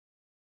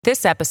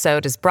This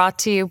episode is brought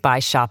to you by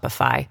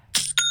Shopify.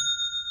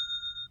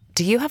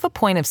 Do you have a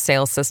point of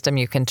sale system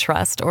you can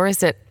trust, or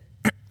is it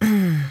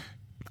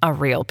a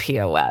real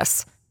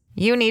POS?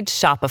 You need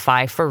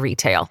Shopify for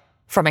retail.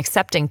 From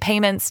accepting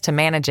payments to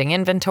managing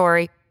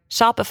inventory,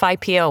 Shopify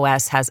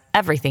POS has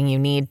everything you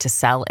need to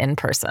sell in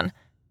person.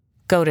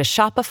 Go to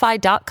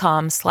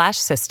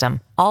shopify.com/system,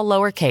 all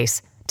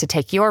lowercase, to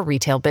take your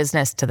retail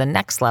business to the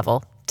next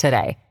level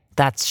today.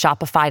 That's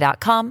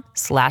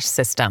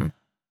shopify.com/system.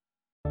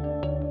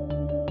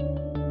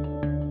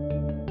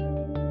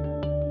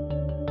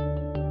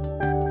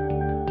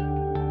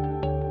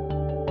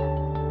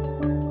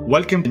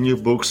 Welcome to New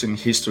Books in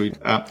History.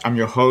 I'm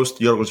your host,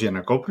 Yorgos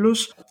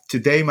Giannakopoulos.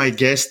 Today, my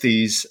guest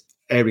is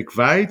Eric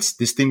Weitz,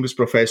 Distinguished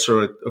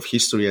Professor of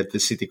History at the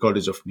City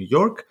College of New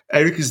York.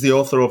 Eric is the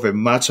author of a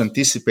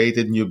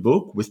much-anticipated new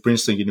book with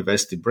Princeton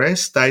University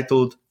Press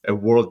titled A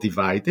World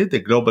Divided, A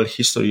Global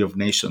History of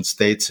Nation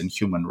States and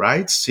Human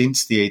Rights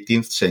Since the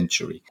 18th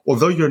Century.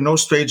 Although you're no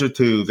stranger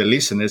to the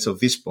listeners of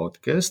this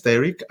podcast,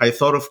 Eric, I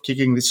thought of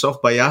kicking this off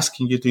by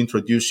asking you to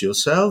introduce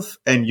yourself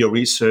and your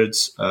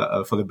research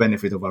for the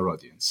benefit of our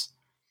audience.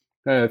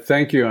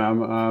 Thank you.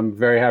 I'm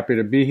very happy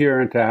to be here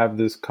and to have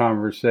this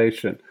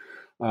conversation.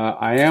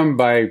 I am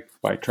by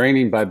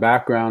training, by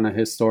background, a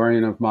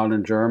historian of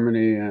modern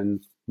Germany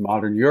and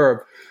modern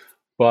Europe.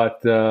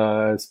 But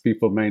as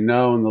people may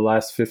know, in the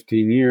last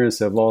 15 years,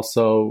 I've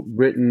also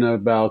written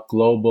about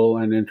global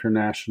and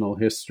international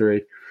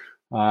history,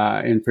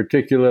 in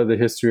particular, the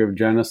history of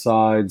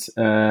genocides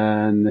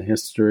and the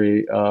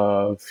history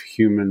of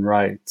human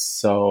rights.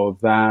 So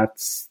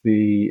that's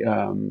the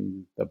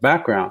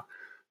background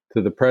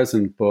to the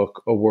present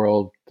book, A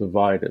World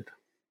Divided.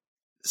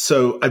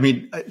 So, I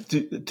mean,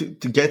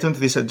 to get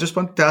into this, I just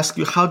want to ask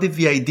you, how did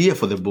the idea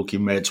for the book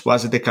emerge?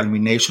 Was it a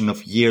culmination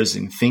of years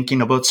in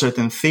thinking about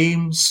certain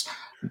themes?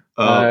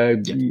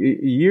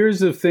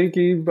 Years of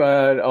thinking,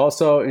 but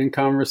also in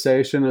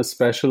conversation,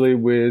 especially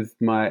with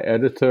my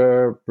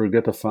editor,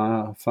 Brigitte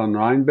van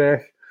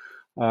Reinberg.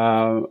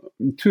 In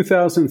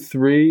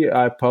 2003,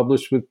 I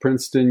published with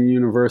Princeton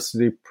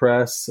University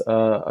Press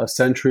A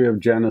Century of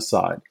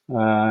Genocide.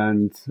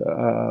 And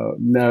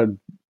now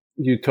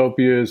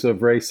Utopias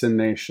of Race and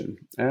Nation.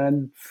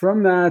 And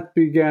from that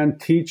began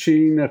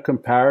teaching a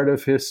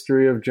comparative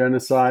history of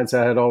genocides.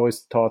 I had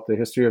always taught the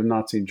history of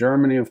Nazi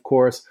Germany, of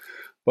course,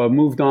 but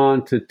moved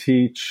on to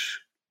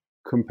teach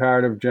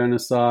comparative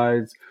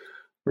genocides.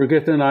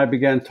 Brigitte and I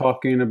began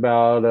talking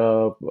about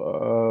a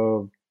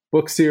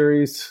book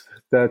series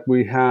that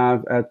we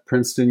have at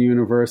Princeton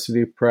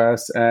University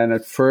Press. And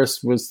at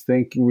first we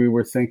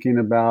were thinking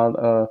about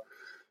a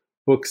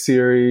book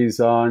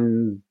series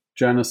on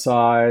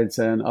genocides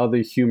and other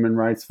human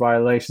rights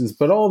violations.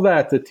 But all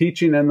that, the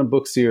teaching and the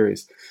book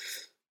series,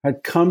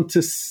 had come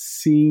to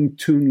seem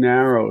too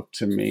narrow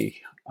to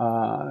me.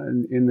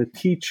 In the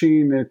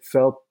teaching, it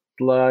felt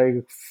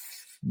like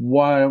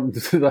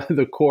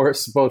the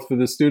course, both for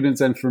the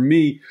students and for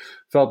me,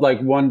 felt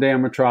like one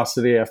damn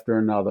atrocity after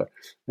another,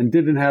 and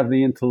didn't have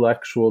the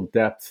intellectual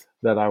depth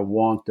that I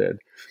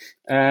wanted,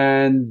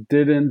 and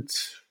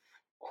didn't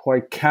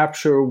quite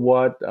capture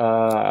what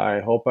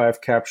I hope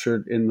I've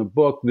captured in the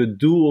book, the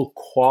dual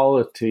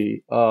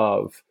quality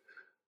of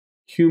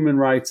human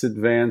rights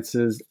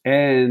advances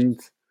and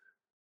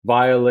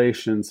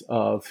violations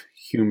of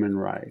human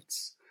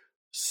rights.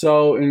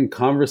 So in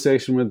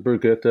conversation with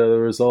Brigitte, the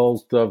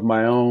result of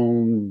my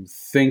own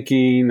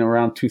thinking,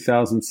 around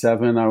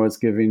 2007, I was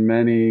giving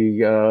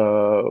many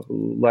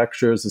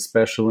lectures,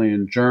 especially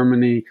in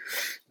Germany,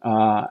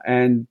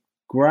 and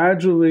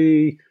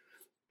gradually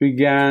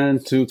began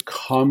to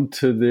come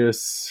to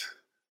this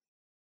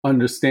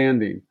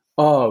understanding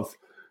of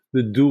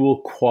the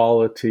dual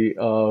quality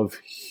of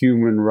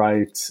human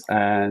rights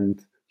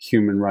and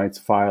human rights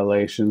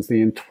violations,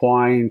 the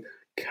entwined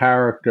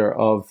character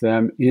of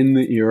them in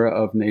the era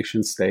of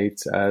nation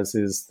states, as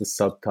is the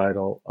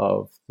subtitle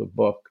of the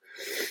book.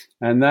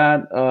 And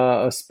that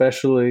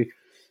especially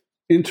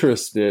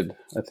interested,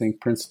 I think,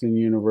 Princeton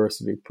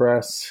University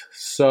Press.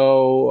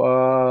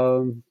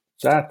 So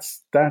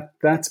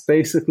that's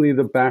basically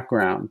the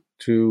background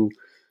to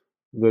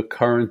the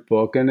current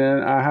book. And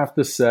then I have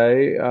to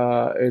say,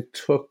 it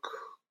took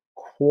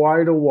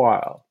quite a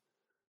while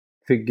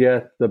to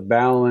get the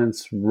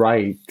balance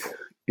right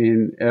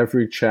in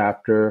every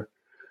chapter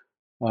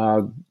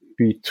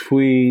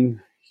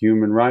between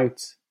human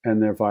rights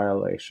and their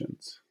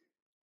violations.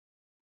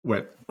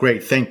 Well,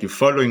 great. Thank you.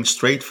 Following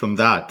straight from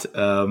that,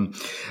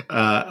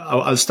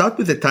 I'll start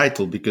with the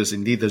title, because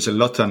indeed there's a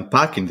lot to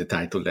unpack in the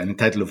title, and the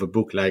title of a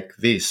book like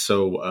this,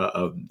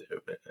 so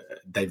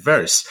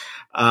diverse.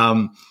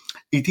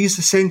 It is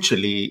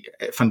essentially,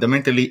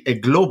 fundamentally, a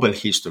global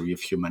history of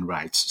human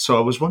rights. So I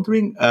was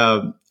wondering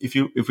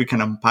if we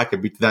can unpack a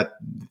bit that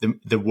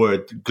the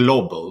word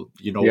global.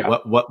 You know, Yeah.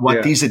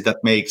 what is it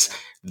that makes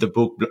the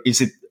book?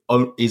 Is it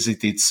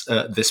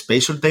the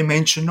spatial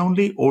dimension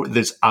only, or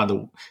there's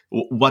other?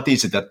 What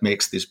is it that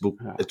makes this book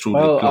a truly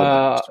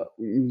global?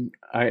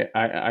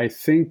 I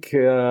think.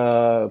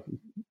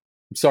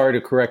 Sorry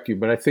to correct you,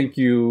 but I think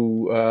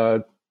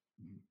you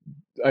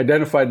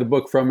identified the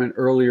book from an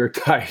earlier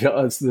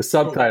title, the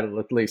subtitle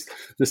at least.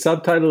 The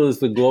subtitle is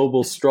The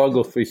Global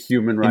Struggle for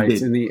Human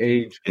Rights in the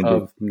Age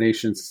of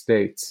Nation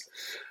States.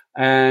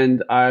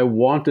 And I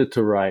wanted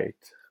to write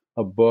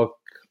a book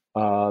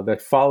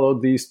that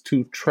followed these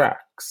two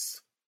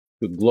tracks,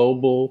 the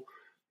global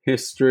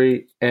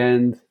history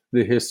and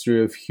the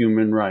history of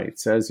human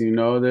rights. As you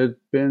know, there's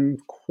been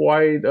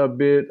quite a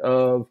bit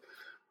of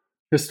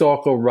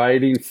historical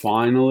writing,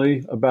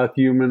 finally, about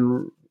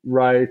human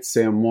rights.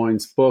 Sam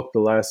Moyn's book, The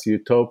Last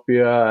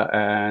Utopia,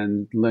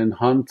 and Lynn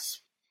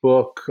Hunt's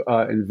book,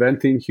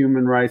 Inventing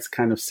Human Rights,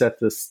 kind of set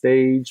the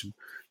stage.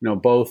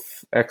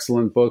 Both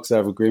excellent books. I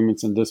have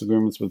agreements and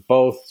disagreements with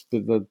both.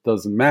 That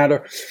doesn't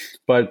matter.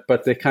 But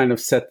they kind of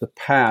set the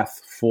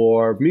path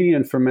for me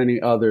and for many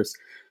others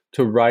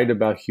to write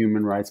about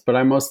human rights. But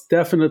I most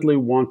definitely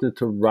wanted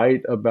to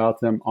write about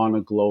them on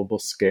a global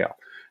scale.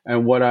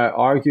 And what I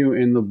argue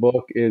in the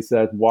book is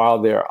that while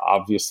there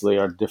obviously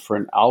are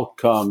different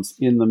outcomes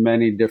in the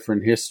many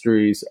different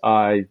histories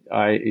I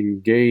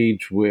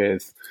engage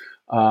with,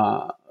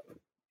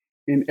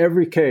 in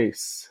every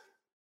case,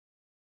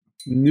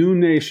 new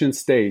nation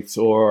states,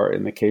 or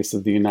in the case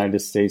of the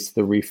United States,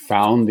 the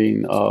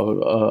refounding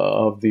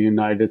of the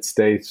United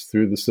States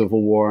through the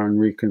Civil War and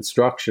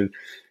Reconstruction,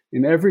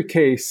 in every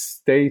case,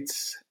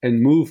 states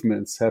and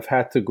movements have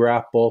had to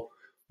grapple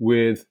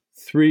with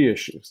three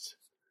issues.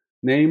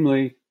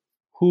 Namely,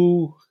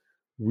 who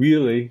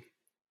really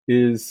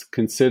is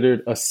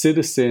considered a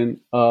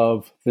citizen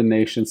of the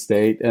nation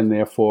state and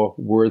therefore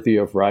worthy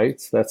of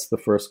rights? That's the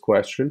first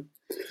question.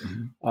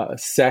 Mm-hmm.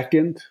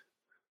 Second,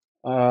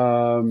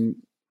 what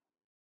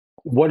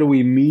do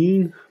we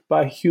mean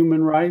by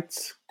human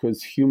rights?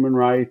 Because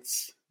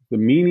the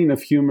meaning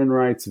of human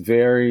rights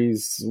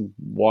varies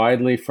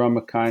widely from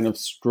a kind of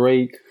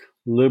straight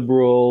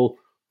liberal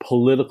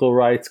political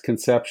rights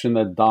conception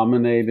that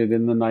dominated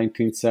in the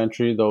 19th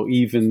century, though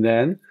even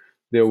then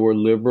there were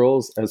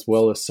liberals as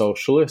well as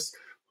socialists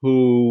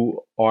who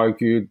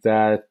argued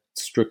that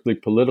strictly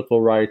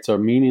political rights are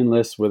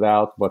meaningless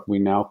without what we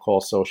now call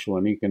social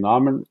and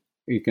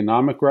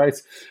economic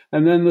rights.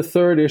 And then the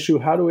third issue,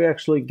 how do we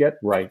actually get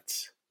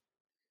rights?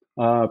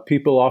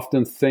 People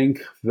often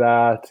think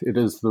that it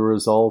is the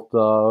result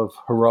of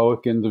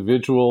heroic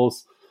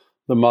individuals,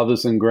 the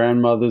mothers and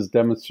grandmothers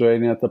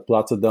demonstrating at the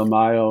Plaza de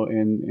Mayo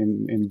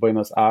in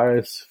Buenos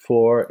Aires,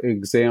 for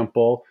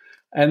example.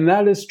 And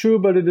that is true,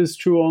 but it is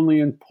true only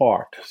in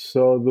part.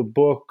 So the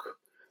book,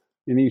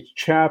 in each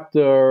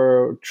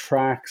chapter,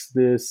 tracks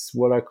this,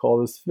 what I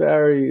call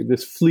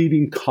this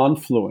fleeting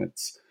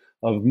confluence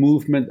of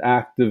movement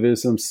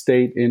activism,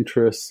 state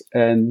interests,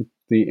 and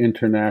the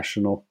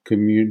international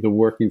community, the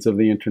workings of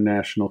the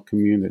international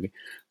community.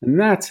 And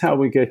that's how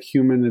we get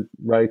human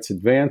rights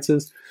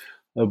advances.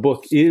 The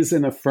book is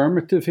an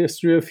affirmative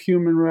history of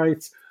human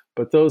rights,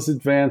 but those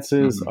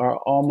advances are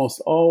almost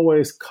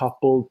always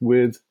coupled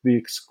with the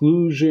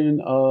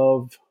exclusion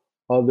of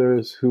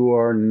others who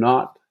are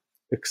not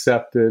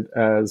accepted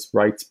as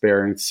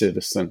rights-bearing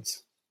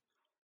citizens.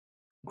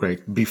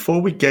 Great.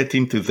 Before we get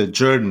into the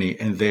journey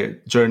and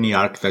the journey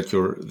arc that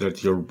your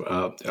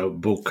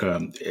book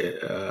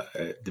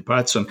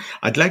departs on,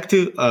 I'd like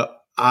to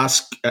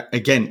ask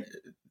again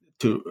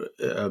to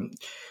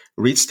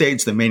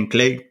restates the main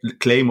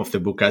claim of the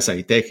book as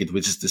I take it,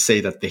 which is to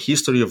say that the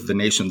history of the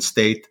nation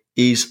state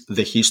is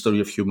the history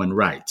of human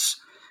rights.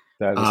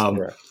 That is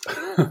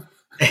correct.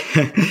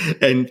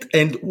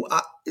 and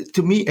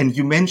to me, and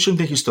you mentioned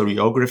the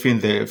historiography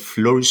and the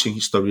flourishing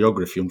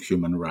historiography on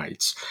human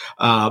rights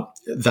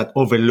that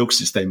overlooks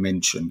this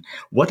dimension.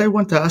 What I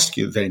want to ask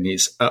you then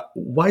is,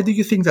 why do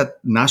you think that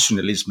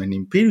nationalism and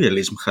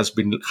imperialism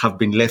have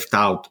been left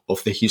out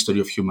of the history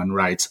of human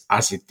rights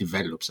as it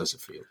develops as a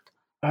field?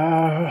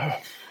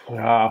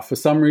 For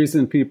some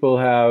reason, people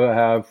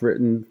have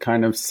written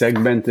kind of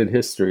segmented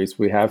histories.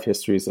 We have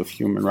histories of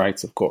human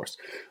rights, of course.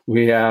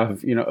 We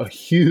have, a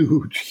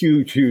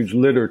huge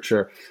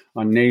literature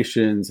on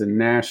nations and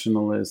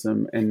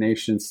nationalism and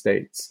nation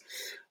states.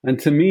 And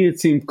to me,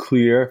 it seemed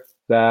clear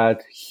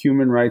that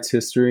human rights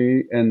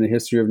history and the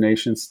history of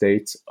nation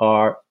states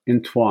are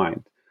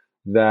entwined.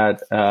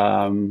 That,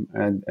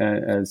 and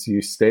as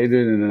you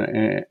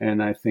stated,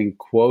 and I think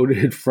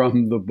quoted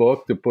from the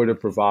book, to put it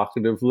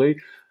provocatively,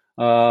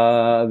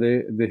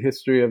 the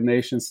history of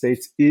nation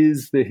states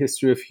is the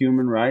history of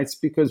human rights,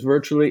 because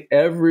virtually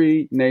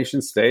every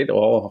nation state,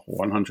 all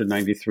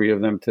 193 of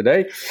them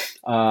today,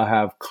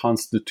 have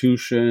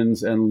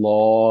constitutions and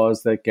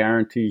laws that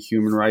guarantee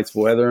human rights,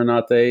 whether or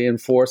not they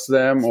enforce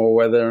them or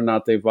whether or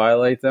not they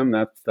violate them.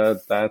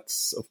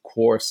 That's of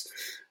course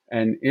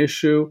an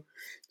issue.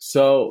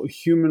 So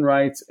human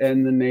rights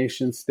and the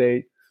nation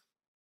state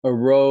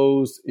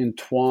arose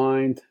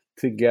entwined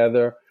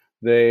together.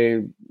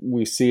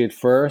 We see it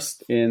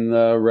first in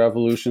the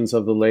revolutions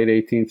of the late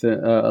 18th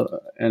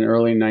and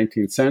early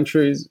 19th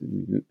centuries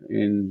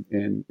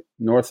in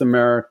North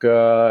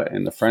America,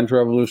 in the French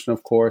Revolution,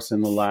 of course,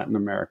 in the Latin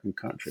American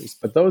countries.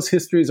 But those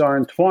histories are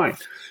entwined.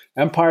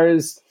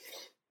 Empires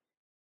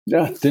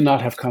did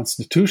not have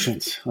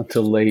constitutions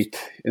until late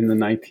in the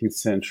 19th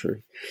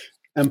century.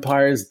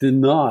 Empires did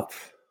not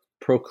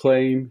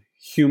proclaim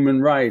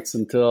human rights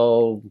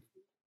until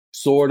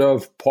sort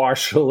of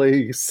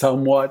partially,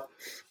 somewhat,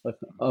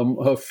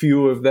 a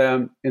few of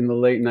them in the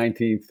late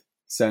 19th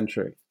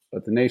century.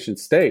 But the nation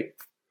state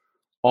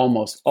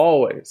almost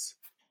always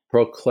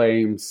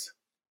proclaims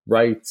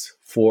rights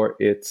for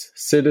its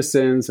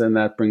citizens. And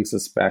that brings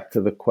us back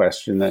to the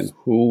question then,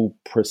 who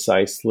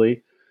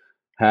precisely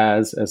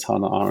has, as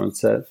Hannah Arendt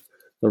said,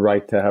 the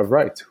right to have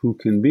rights? Who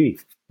can be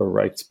a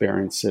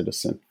rights-bearing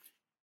citizen?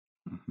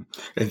 Mm-hmm.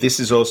 And this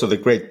is also the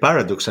great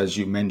paradox, as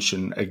you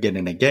mention again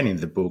and again in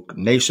the book.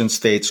 Nation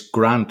states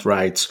grant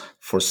rights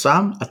for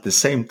some at the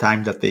same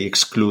time that they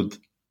exclude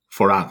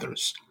for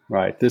others.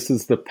 Right. This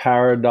is the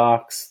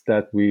paradox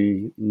that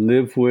we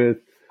live with.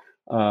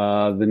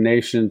 The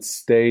nation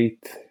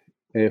state,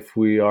 if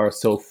we are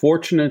so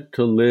fortunate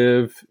to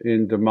live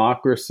in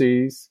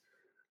democracies,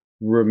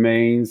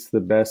 remains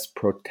the best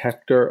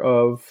protector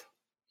of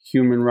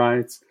human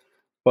rights.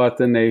 But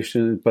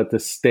the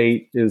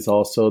state is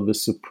also the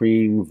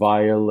supreme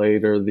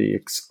violator, the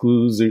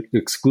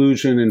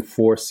exclusion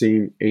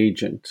enforcing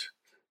agent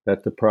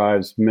that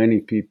deprives many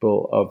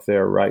people of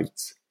their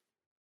rights.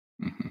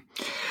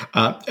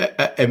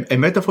 Mm-hmm. A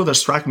metaphor that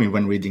struck me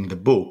when reading the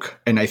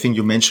book, and I think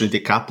you mentioned it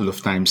a couple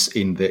of times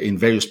in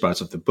various parts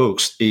of the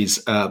books,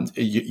 is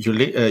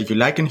you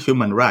liken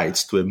human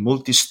rights to a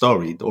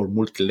multi-storied or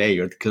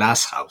multi-layered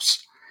glass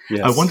house.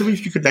 Yes. I wonder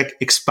if you could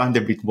expand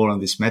a bit more on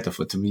this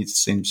metaphor. To me, it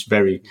seems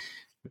very,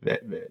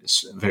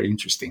 very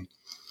interesting.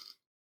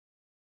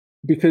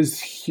 Because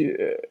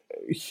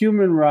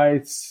human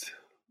rights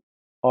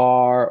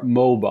are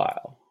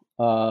mobile.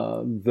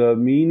 The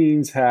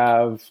meanings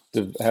have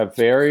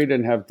varied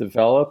and have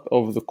developed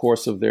over the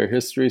course of their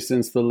history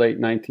since the late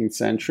 19th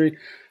century.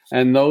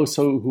 And those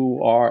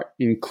who are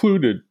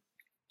included,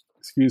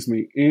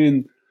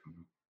 in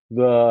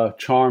the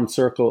charmed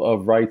circle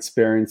of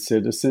rights-bearing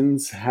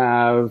citizens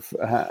have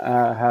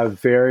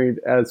varied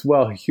as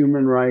well.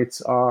 Human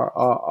rights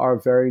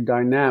are very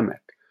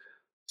dynamic.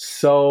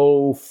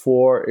 So,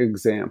 for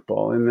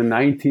example, in the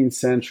 19th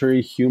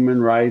century,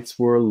 human rights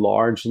were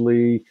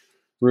largely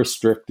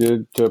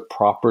restricted to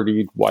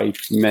propertied white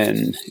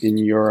men in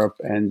Europe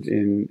and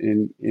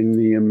in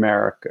the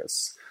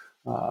Americas.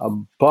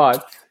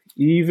 But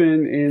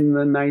even in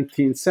the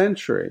 19th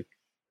century,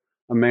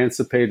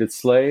 emancipated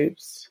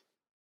slaves,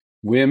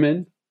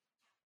 women,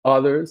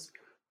 others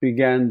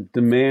began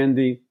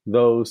demanding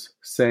those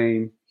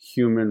same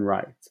human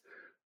rights.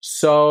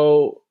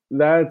 So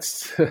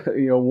that's,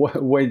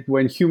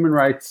 when human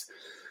rights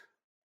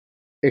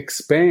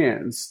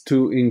expands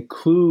to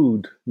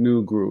include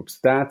new groups,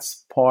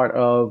 that's part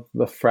of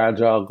the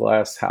fragile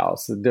glass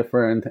house. And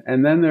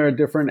then there are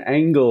different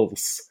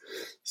angles.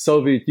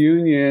 Soviet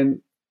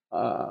Union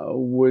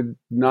would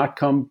not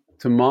come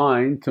to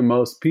mind to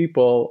most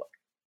people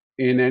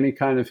in any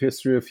kind of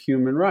history of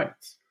human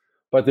rights.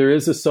 But there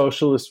is a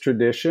socialist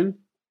tradition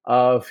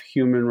of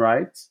human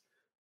rights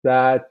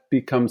that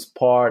becomes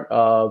part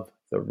of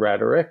the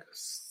rhetoric,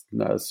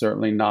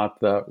 certainly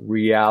not the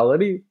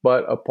reality,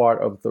 but a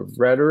part of the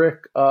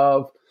rhetoric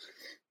of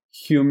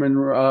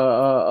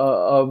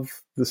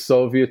of the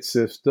Soviet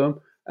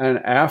system. And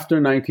after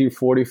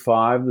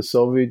 1945, the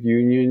Soviet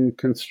Union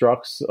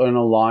constructs an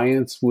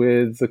alliance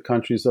with the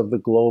countries of the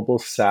global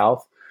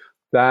South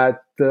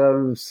that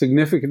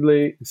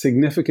significantly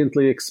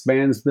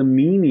expands the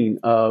meaning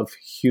of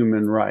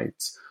human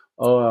rights.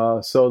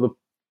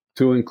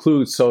 To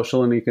include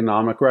social and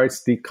economic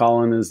rights,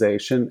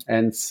 decolonization,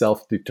 and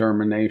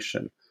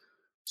self-determination.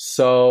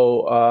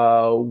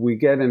 So we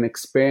get an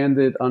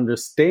expanded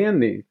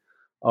understanding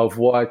of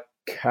what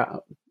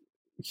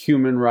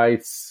human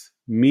rights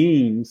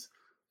means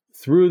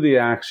through the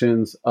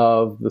actions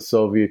of the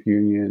Soviet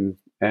Union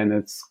and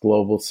its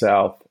global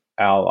South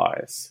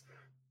allies,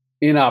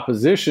 in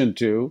opposition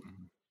to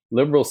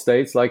liberal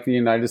states like the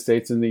United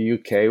States and the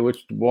UK,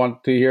 which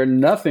want to hear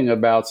nothing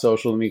about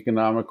social and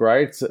economic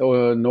rights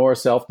nor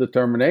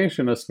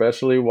self-determination,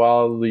 especially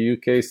while the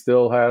UK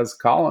still has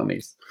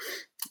colonies.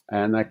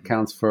 And that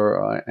counts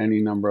for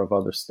any number of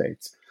other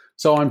states.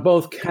 So on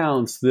both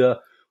counts,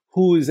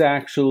 who is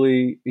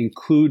actually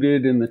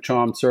included in the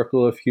charmed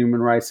circle of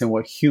human rights and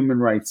what human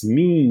rights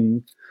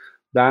mean,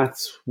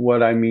 that's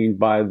what I mean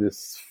by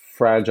this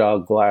fragile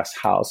glass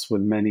house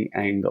with many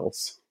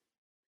angles.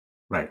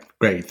 Right.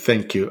 Great.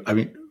 Thank you. I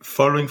mean,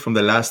 following from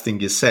the last thing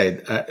you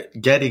said,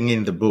 getting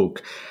in the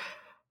book,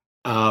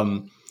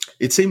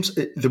 it seems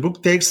the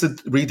book takes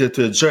the reader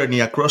to a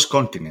journey across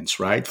continents,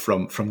 right?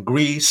 From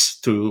Greece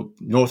to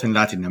North and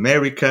Latin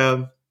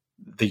America,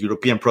 the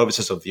European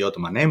provinces of the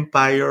Ottoman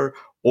Empire,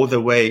 all the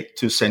way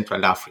to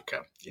Central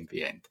Africa in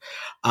the end.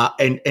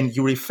 And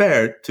you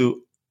refer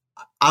to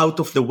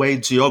out-of-the-way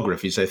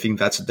geographies. I think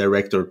that's a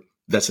direct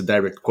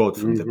quote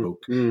from the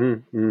book.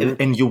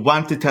 And you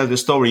want to tell the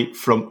story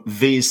from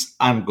these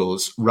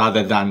angles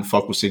rather than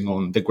focusing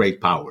on the great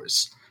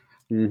powers.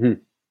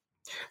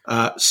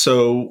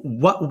 So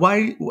what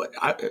I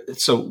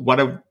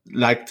would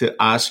like to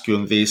ask you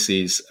on this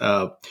is,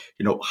 how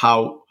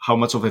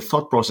much of a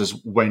thought process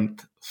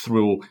went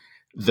through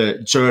the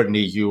journey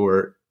you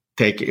were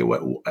taking?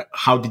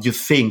 How did you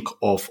think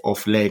of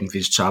laying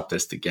these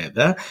chapters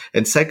together?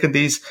 And second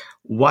is,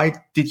 why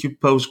did you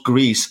pose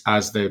Greece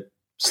as the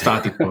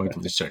starting point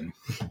of this journey?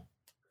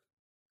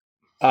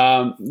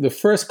 The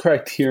first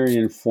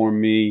criterion for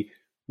me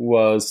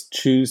was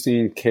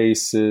choosing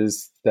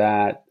cases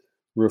that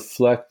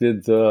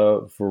reflected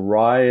the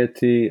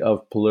variety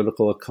of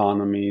political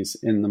economies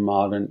in the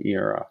modern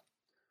era.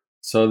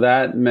 So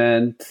that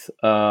meant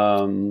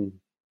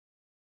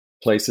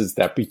places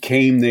that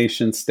became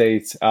nation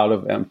states out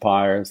of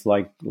empires,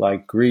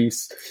 like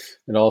Greece.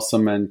 It also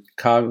meant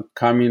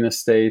communist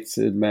states.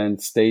 It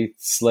meant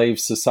slave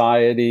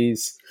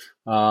societies,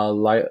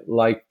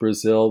 like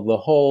Brazil. The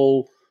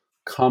whole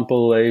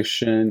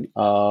compilation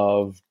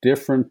of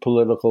different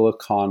political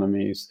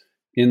economies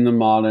in the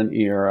modern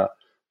era,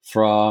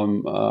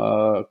 from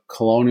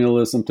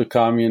colonialism to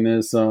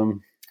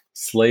communism,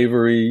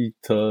 slavery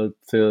to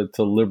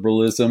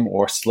liberalism,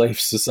 or slave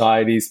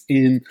societies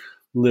in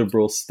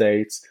liberal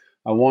states.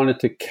 I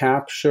wanted to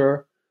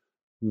capture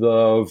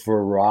the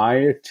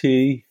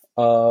variety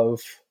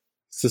of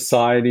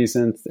societies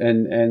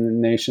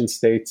and nation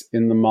states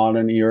in the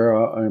modern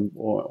era, and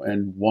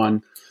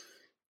one,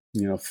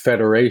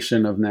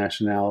 federation of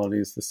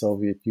nationalities, the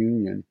Soviet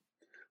Union.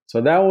 So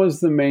that was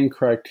the main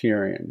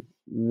criterion.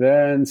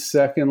 Then,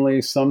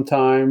 secondly,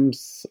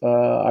 sometimes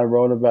I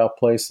wrote about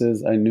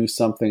places I knew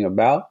something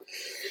about,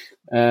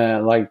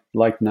 like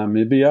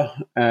Namibia,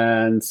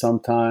 and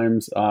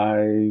sometimes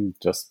I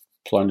just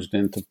plunged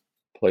into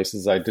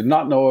places I did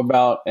not know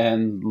about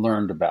and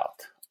learned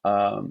about.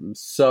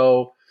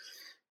 So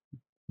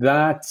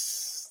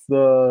those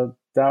were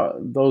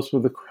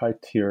the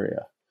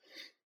criteria.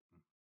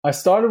 I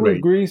started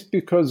with Greece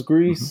because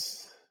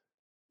Greece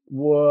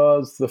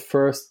was the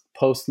first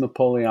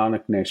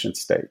post-Napoleonic nation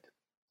state,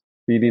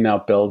 beating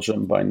out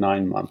Belgium by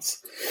 9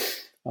 months.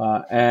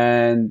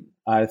 And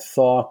I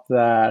thought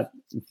that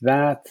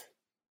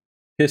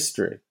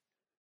history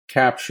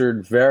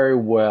captured very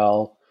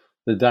well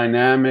the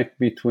dynamic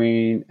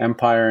between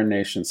empire and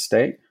nation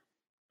state,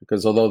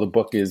 because although the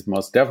book is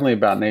most definitely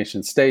about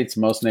nation states,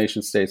 most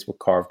nation states were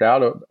carved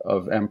out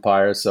of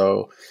empire.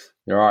 So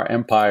there are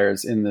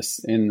empires in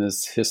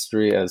this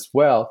history as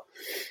well.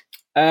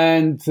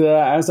 And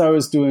as I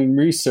was doing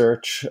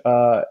research,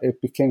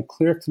 it became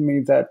clear to me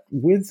that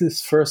with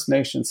this first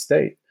nation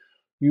state,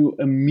 you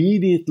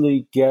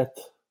immediately get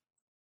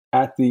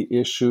at the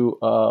issue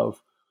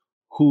of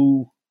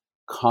who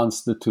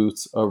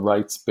constitutes a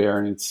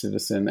rights-bearing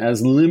citizen,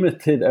 as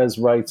limited as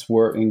rights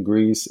were in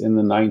Greece in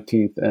the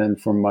 19th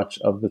and for much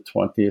of the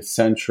 20th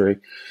century.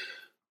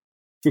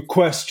 The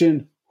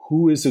question,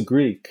 who is a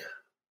Greek,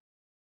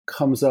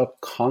 comes up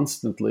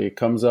constantly. It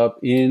comes up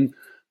in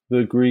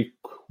the Greek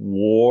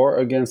war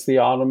against the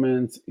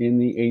Ottomans in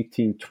the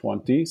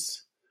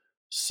 1820s,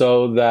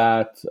 so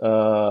that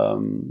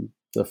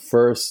the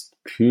first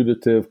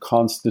putative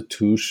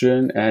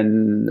constitution,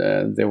 and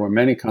there were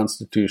many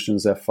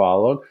constitutions that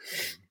followed,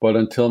 but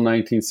until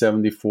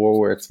 1974,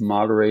 where it's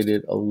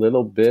moderated a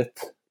little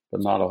bit,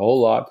 but not a whole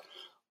lot,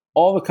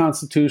 all the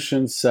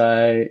constitutions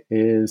say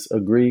is a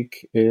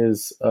Greek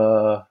is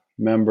a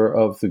member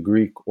of the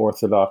Greek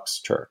Orthodox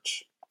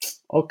Church.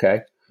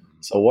 Okay,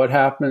 so what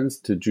happens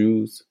to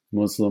Jews,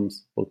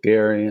 Muslims,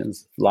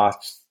 Bulgarians,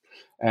 Vlachs,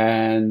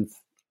 and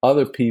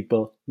other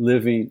people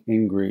living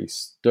in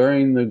Greece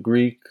during the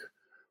Greek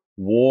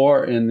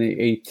war in the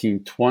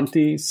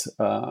 1820s?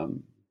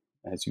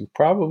 As you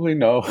probably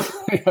know,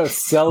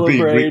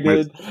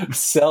 celebrated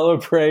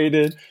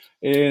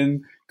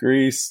in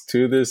Greece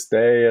to this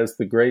day as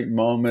the great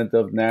moment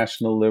of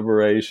national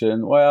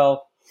liberation.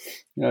 Well,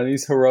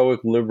 these heroic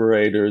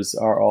liberators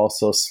are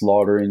also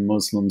slaughtering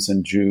Muslims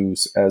and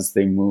Jews as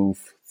they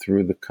move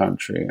through the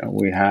country.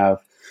 We have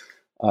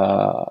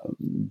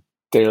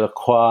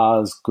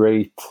Delacroix's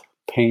great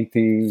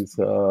paintings,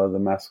 the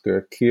Massacre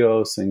of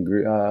Chios, and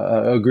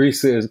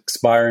Greece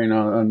expiring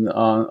on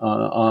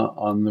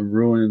the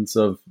ruins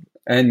of,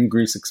 and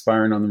Greece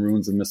expiring on the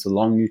ruins of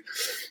Missolonghi,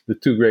 the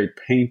two great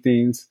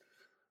paintings.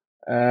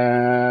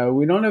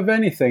 We don't have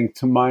anything,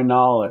 to my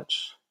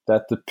knowledge,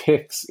 that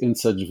depicts in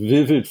such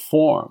vivid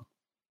form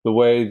the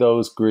way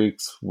those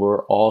Greeks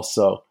were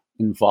also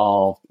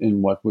involved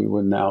in what we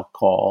would now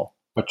call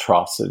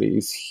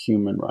atrocities,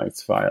 human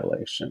rights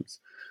violations.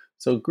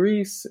 So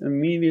Greece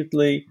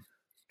immediately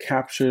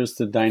captures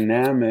the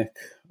dynamic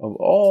of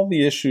all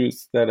the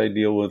issues that I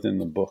deal with in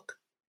the book.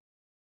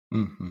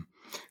 Mm-hmm.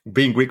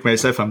 Being Greek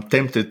myself, I'm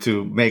tempted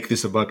to make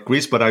this about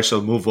Greece, but I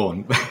shall move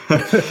on.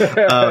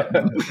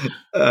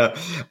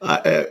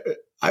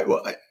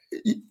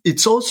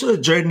 It's also a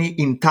journey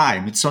in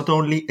time. It's not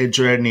only a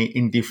journey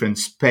in different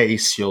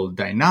spatial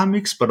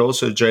dynamics, but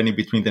also a journey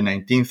between the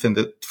 19th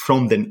and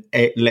from the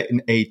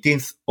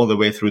 18th all the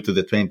way through to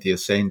the 20th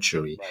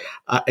century.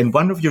 And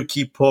one of your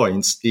key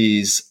points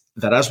is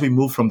that as we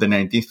move from the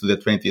 19th to the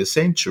 20th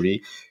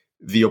century,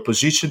 the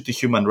opposition to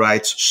human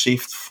rights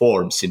shift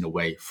forms in a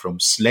way from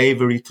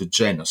slavery to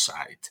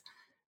genocide.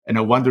 And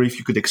I wonder if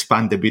you could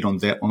expand a bit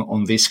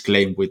on this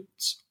claim,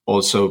 which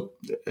also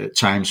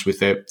chimes with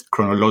the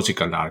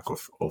chronological arc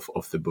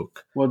of the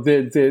book. Well,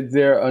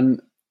 there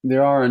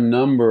are a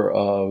number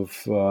of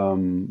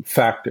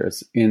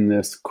factors in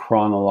this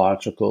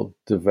chronological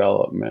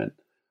development.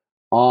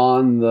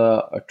 On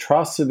the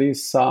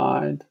atrocities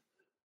side,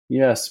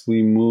 yes,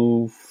 we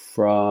move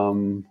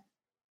from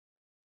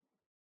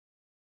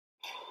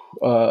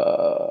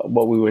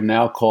what we would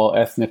now call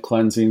ethnic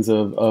cleansings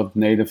of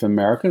Native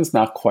Americans,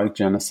 not quite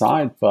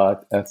genocide,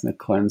 but ethnic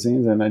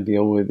cleansings. And I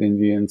deal with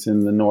Indians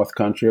in the North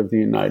Country of the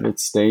United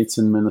States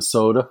in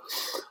Minnesota,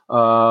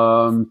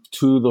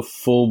 to the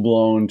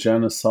full-blown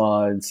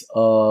genocides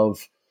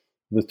of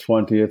the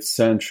 20th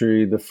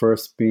century, the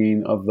first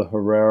being of the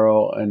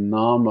Herero and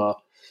Nama,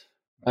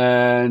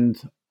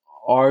 and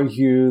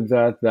argue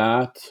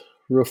that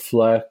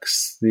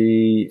reflects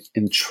the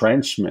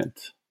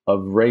entrenchment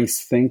of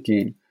race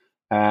thinking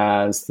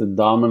as the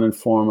dominant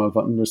form of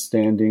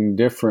understanding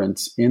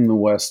difference in the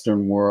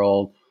Western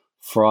world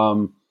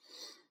from,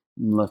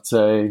 let's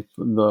say,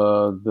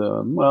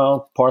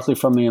 partly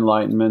from the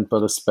Enlightenment,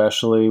 but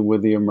especially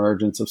with the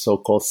emergence of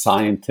so-called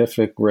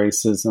scientific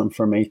racism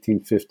from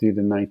 1850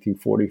 to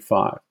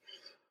 1945.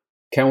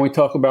 Can we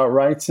talk about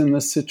rights in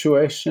this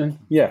situation?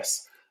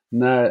 Yes.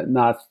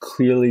 Not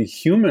clearly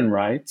human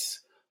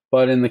rights,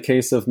 but in the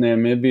case of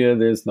Namibia,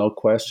 there's no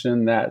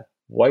question that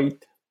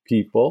white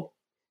people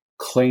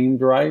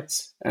claimed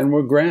rights and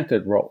were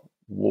granted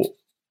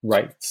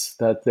rights,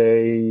 that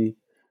they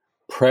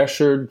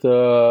pressured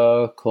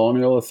the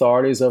colonial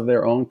authorities of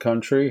their own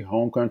country,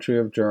 home country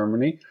of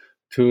Germany,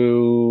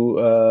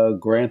 to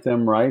grant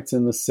them rights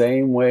in the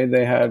same way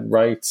they had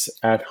rights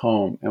at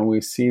home. And we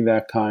see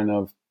that kind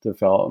of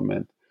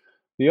development.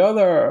 The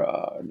other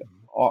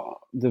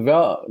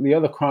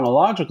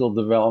chronological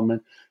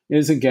development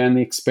is, again,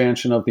 the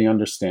expansion of the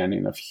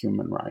understanding of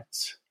human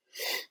rights.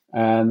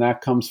 And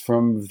that comes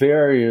from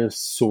various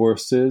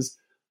sources,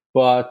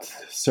 but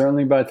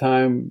certainly by the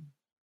time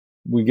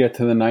we get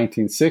to the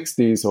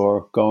 1960s,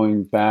 or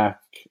going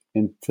back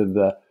into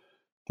the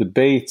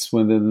debates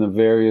within the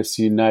various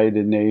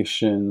United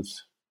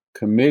Nations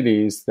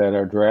committees that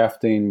are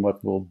drafting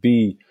what will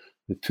be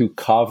the two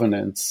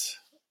covenants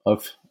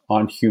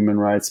on human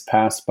rights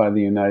passed by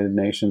the United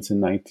Nations in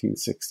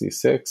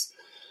 1966,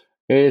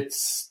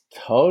 it's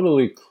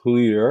totally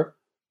clear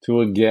to,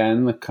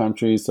 again, the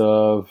countries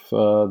of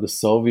the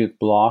Soviet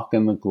bloc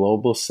and the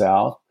global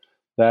South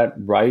that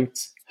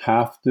rights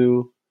have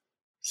to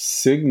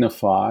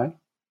signify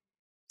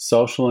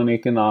social and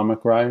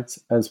economic rights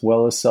as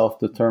well as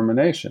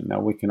self-determination. Now,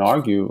 we can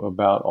argue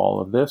about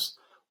all of this,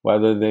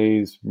 whether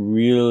these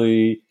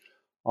really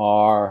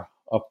are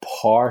a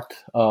part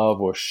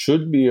of or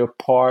should be a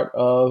part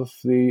of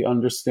the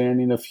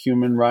understanding of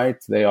human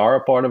rights. They are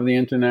a part of the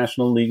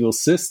international legal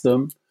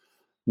system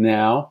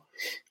now.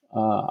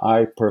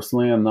 I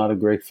personally am not a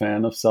great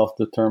fan of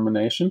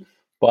self-determination,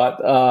 but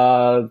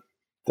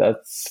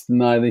that's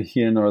neither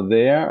here nor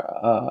there.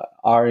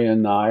 Arya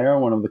Nair,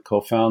 one of the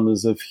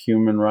co-founders of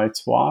Human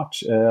Rights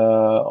Watch,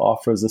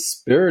 offers a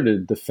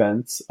spirited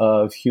defense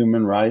of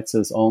human rights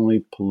as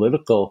only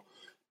political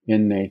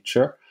in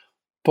nature.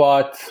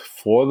 But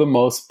for the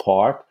most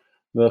part,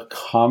 the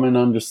common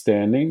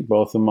understanding,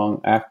 both among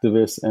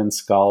activists and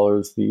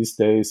scholars these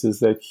days, is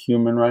that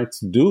human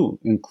rights do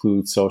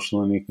include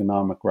social and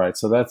economic rights.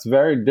 So that's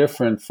very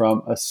different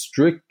from a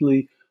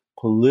strictly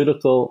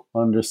political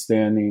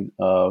understanding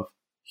of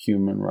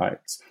human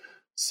rights.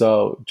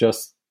 So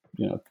just,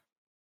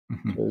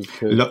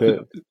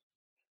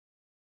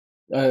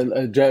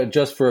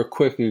 just for a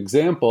quick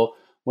example,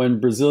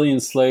 when Brazilian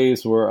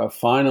slaves were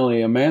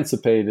finally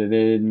emancipated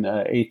in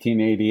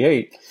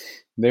 1888,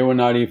 they were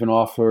not even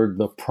offered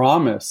the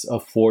promise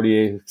of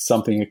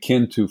something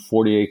akin to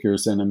 40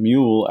 acres and a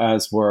mule,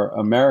 as were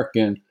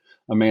American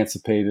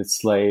emancipated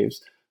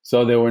slaves.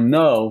 So there were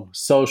no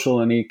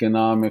social and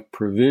economic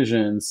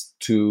provisions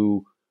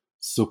to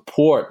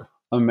support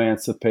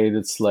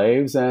emancipated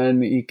slaves,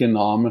 and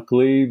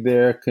economically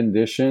their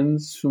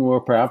conditions were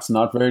perhaps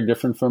not very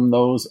different from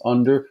those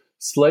under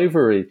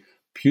slavery.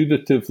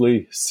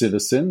 Putatively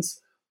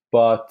citizens,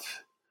 but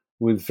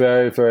with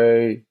very,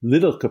 very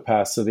little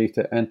capacity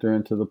to enter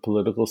into the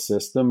political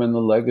system. And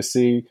the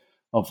legacy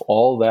of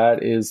all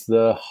that is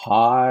the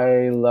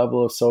high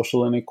level of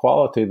social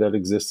inequality that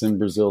exists in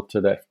Brazil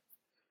today.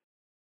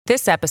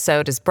 This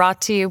episode is brought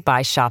to you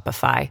by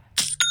Shopify.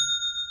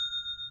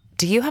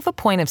 Do you have a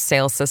point of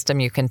sale system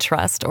you can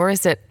trust, or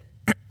is it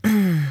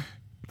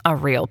a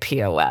real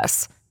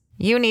POS?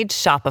 You need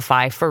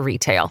Shopify for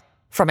retail.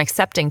 From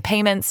accepting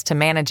payments to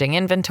managing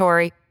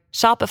inventory,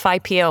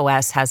 Shopify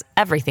POS has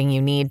everything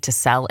you need to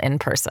sell in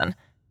person.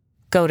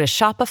 Go to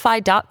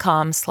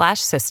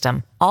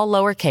shopify.com/system, all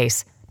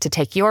lowercase, to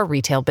take your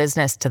retail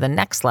business to the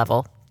next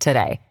level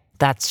today.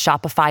 That's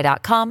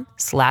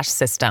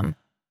shopify.com/system.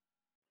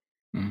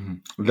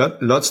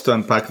 Lots to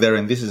unpack there,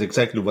 and this is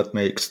exactly what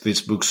makes this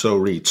book so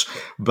rich.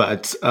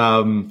 But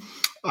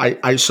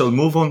I shall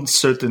move on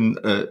certain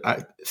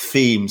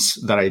themes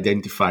that I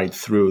identified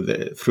through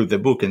the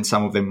book, and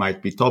some of them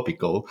might be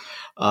topical,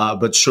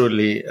 but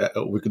surely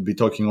we could be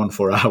talking on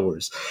for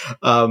hours.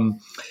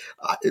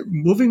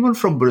 Moving on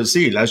from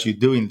Brazil, as you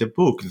do in the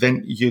book,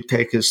 then you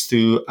take us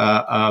to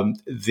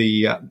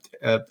the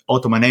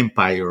Ottoman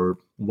Empire, or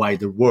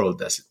wider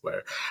world, as it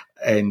were,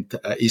 and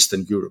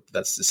Eastern Europe,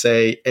 that's to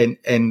say. And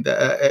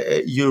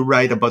you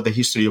write about the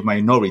history of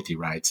minority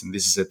rights, and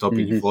this is a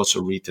topic you've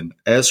also written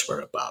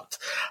elsewhere about.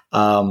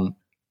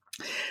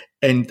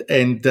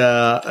 And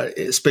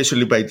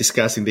especially by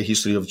discussing the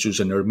history of Jews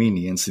and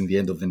Armenians in the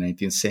end of the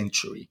 19th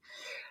century.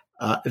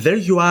 There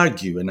you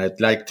argue, and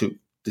I'd like to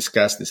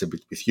discuss this a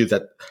bit with you,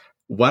 that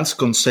once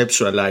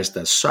conceptualized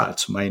as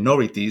such,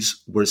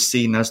 minorities were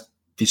seen as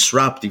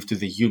disruptive to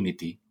the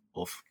unity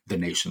of the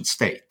nation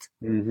state.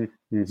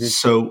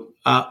 So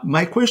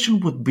my question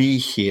would be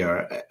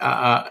here,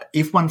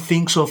 if one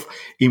thinks of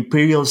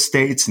imperial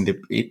states in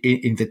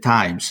the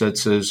time,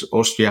 such as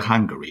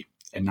Austria-Hungary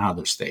and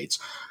other states,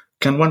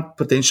 can one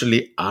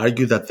potentially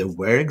argue that there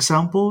were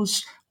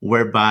examples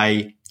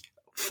whereby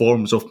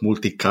forms of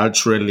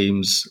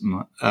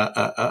multiculturalism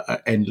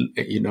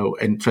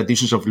and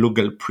traditions of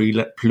legal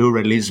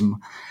pluralism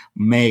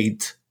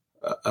made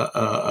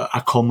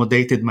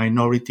accommodated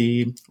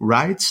minority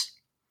rights?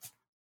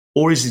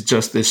 Or is it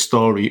just a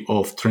story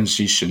of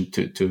transition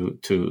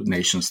to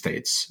nation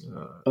states?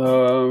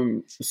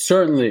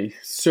 Certainly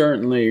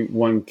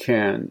one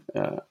can.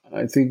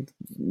 I think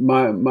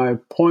my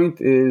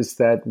point is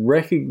that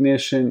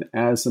recognition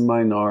as a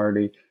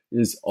minority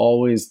is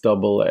always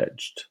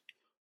double-edged.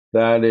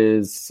 That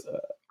is,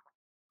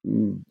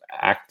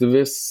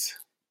 activists,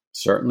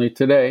 certainly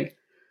today,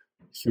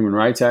 human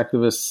rights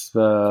activists,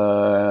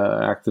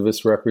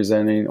 activists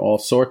representing all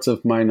sorts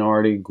of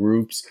minority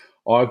groups,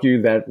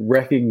 argue that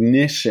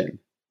recognition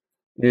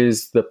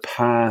is the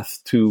path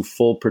to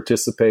full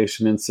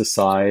participation in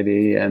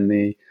society and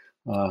the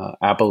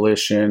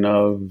abolition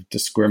of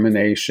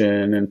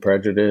discrimination and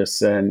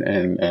prejudice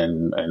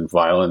and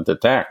violent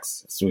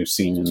attacks, as we've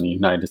seen in the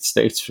United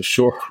States for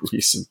sure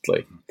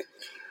recently.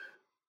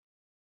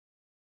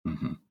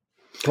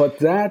 But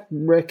that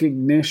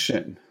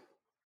recognition,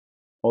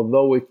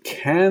 although it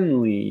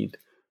can lead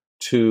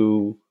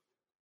to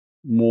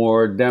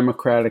more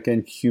democratic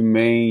and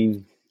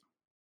humane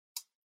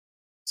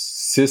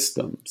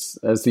systems,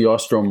 as the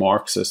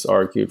Austro-Marxists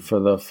argued for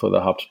the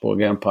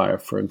Habsburg Empire,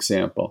 for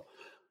example,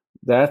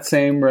 that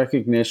same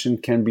recognition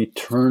can be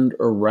turned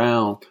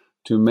around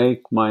to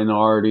make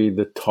minority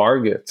the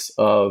targets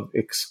of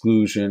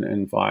exclusion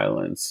and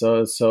violence.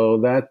 So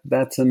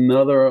that's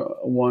another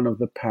one of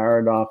the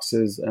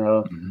paradoxes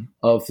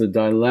of the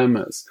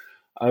dilemmas.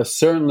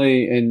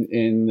 Certainly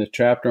in the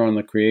chapter on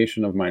the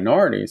creation of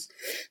minorities,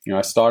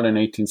 I started in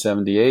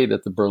 1878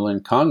 at the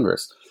Berlin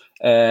Congress,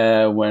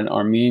 when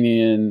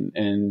Armenian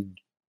and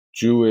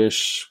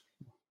Jewish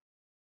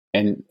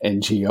and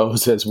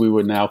NGOs, as we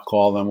would now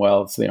call them,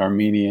 well, it's the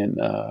Armenian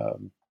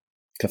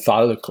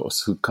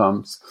Catholicos who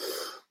comes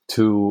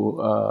to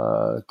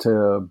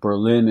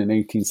Berlin in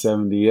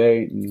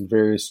 1878, and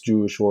various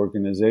Jewish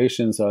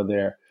organizations are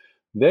there.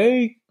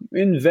 They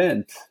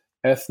invent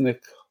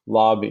ethnic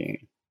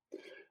lobbying,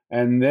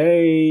 and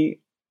they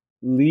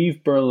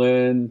leave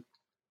Berlin,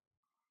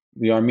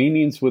 the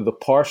Armenians with a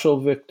partial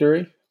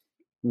victory,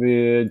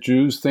 the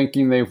Jews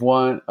thinking they've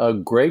won a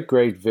great,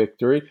 great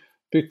victory,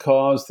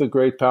 because the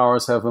great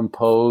powers have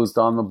imposed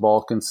on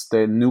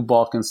the new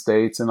Balkan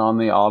states and on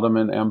the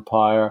Ottoman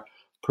Empire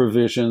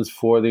provisions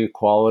for the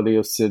equality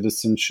of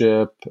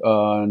citizenship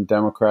and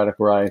democratic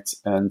rights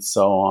and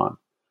so on.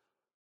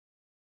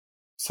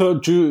 So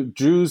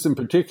Jews in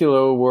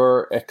particular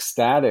were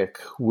ecstatic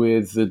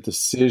with the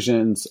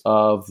decisions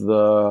of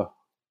the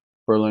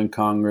Berlin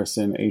Congress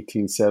in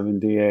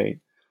 1878.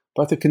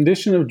 But the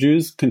condition of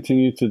Jews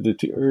continued to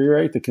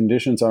deteriorate. The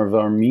conditions of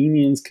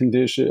Armenians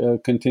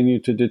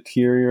continued to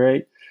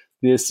deteriorate.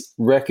 This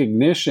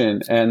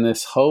recognition and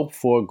this hope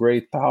for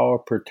great power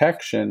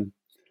protection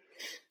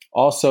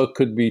also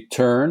could be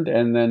turned,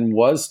 and then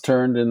was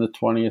turned in the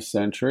 20th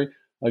century,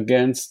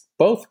 against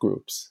both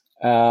groups,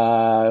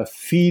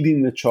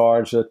 feeding the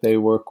charge that they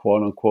were,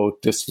 quote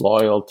unquote,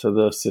 disloyal to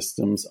the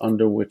systems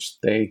under which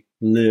they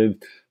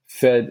lived,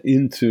 fed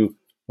into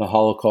the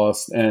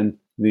Holocaust and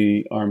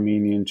the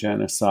Armenian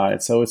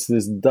genocide. So it's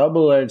this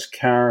double-edged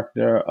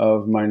character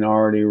of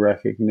minority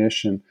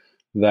recognition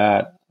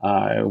that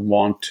I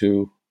want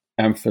to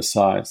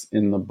emphasize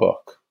in the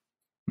book.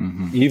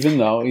 Even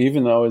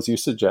though, as you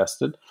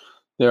suggested,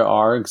 there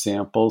are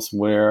examples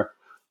where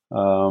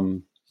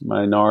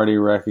minority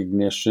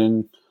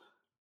recognition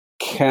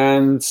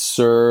can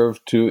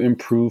serve to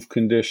improve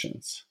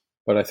conditions.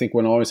 But I think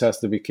one always has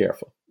to be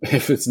careful.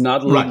 If it's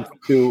not linked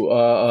to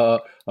a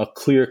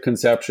clear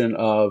conception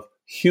of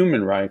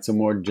human rights, a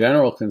more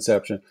general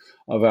conception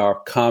of our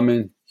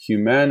common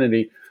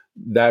humanity,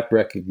 that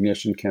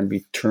recognition can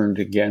be turned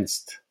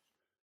against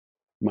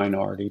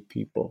minority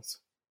peoples.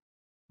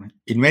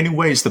 In many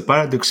ways, the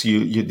paradox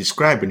you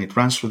describe, and it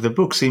runs through the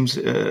book, seems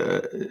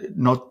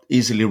not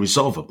easily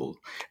resolvable.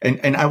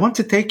 And I want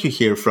to take you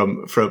here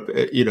from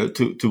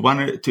to one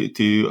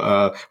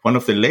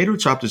of the later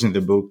chapters in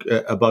the book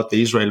about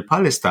the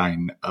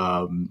Israel-Palestine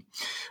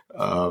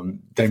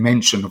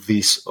dimension of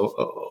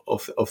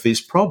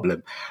this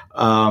problem.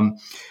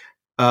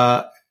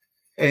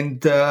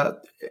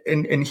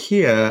 And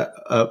here,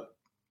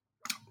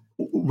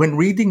 when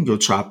reading your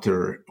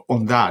chapter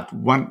on that,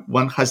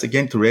 one has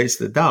again to raise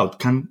the doubt: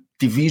 can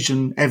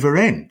division ever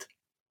end,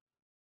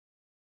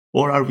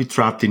 or are we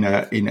trapped in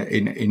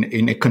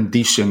a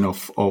condition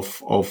of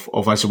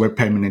as it were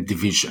permanent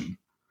division?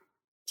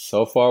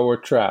 So far, we're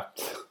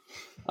trapped.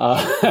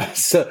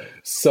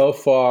 So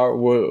far,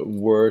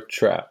 we're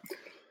trapped.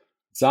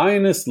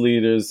 Zionist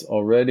leaders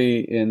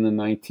already in the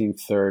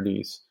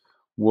 1930s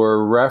were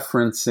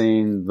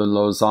referencing the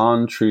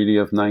Lausanne Treaty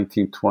of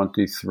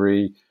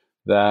 1923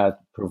 that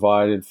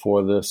provided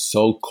for the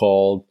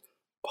so-called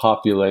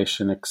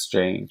population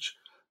exchange,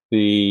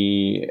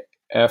 the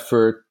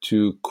effort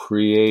to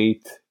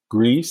create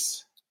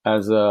Greece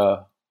as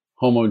a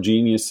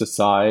homogeneous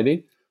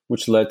society,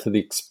 which led to the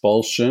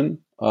expulsion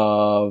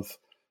of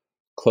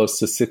close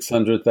to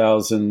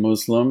 600,000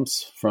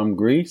 Muslims from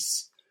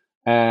Greece,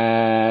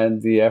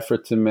 and the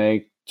effort to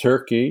make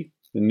Turkey,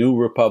 the new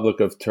Republic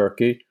of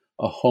Turkey,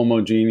 a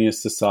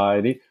homogeneous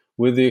society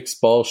with the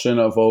expulsion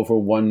of over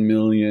 1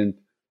 million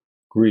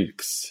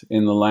Greeks.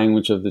 In the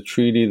language of the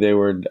treaty, they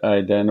were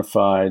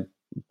identified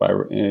by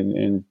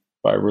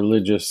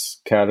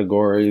religious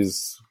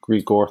categories,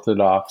 Greek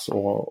Orthodox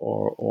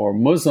or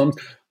Muslims,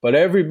 but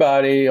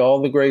everybody,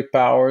 all the great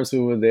powers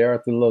who were there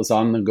at the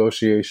Lausanne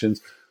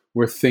negotiations,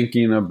 were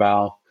thinking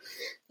about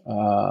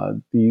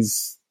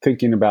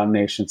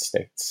nation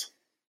states.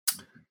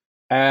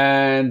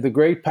 And the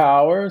great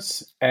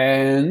powers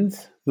and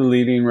the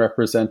leading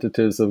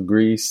representatives of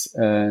Greece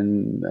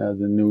and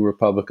the new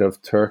Republic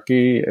of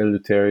Turkey,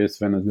 Eleutherius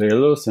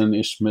Venizelos and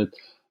Ismet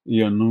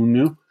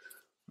Ioannou,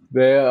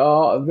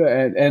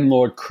 and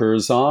Lord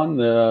Curzon,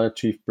 the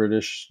chief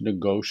British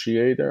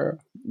negotiator,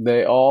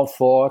 they all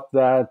thought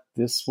that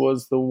this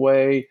was the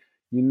way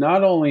you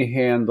not only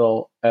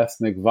handle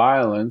ethnic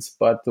violence,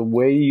 but the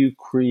way you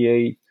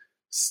create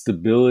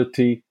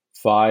stability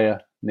via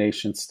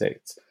nation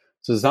states.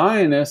 So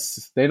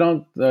Zionists, they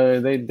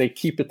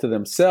keep it to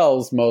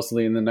themselves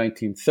mostly in the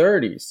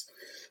 1930s,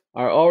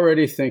 are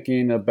already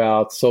thinking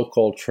about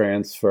so-called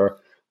transfer.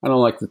 I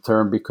don't like the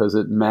term because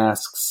it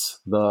masks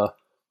the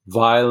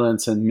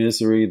violence and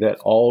misery that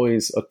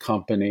always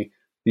accompany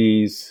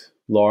these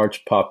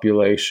large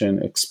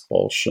population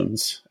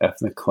expulsions,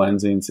 ethnic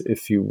cleansings,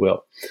 if you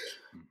will.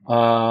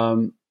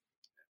 And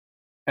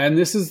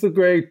this is the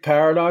great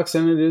paradox,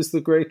 and it is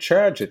the great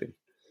tragedy.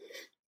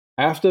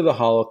 After the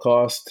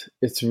Holocaust,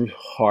 it's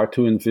hard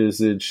to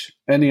envisage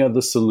any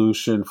other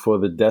solution for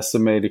the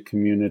decimated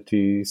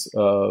communities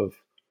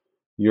of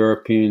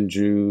European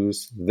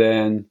Jews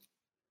than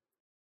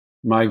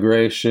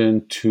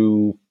migration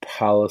to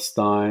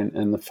Palestine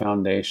and the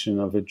foundation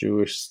of a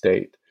Jewish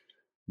state.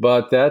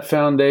 But that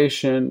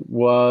foundation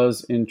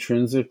was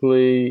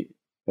intrinsically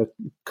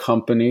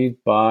accompanied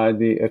by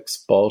the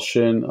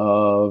expulsion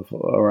of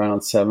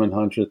around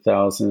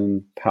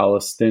 700,000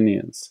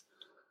 Palestinians.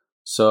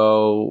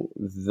 So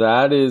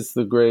that is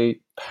the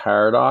great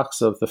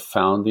paradox of the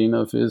founding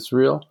of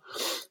Israel.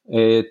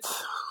 It's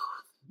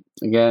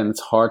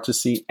hard to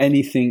see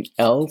anything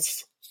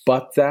else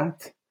but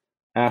that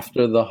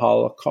after the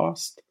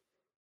Holocaust,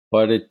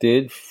 but it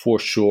did for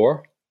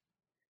sure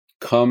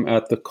come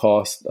at the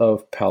cost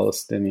of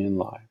Palestinian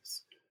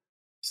lives.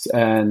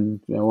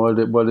 And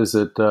what is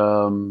it?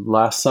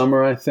 Last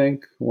summer, I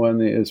think, when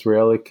the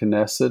Israeli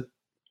Knesset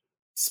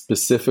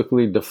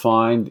specifically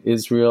defined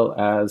Israel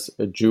as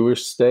a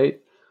Jewish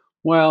state,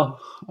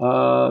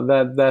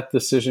 that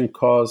decision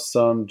caused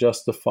some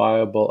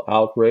justifiable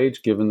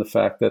outrage, given the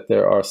fact that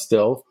there are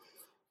still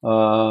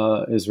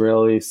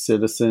Israeli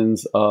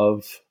citizens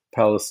of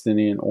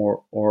Palestinian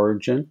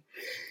origin.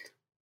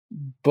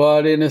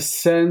 But in a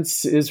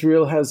sense,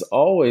 Israel has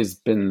always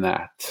been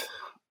that.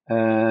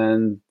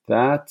 And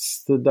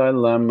that's the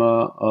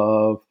dilemma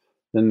of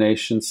the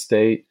nation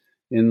state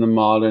in the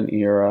modern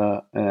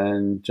era.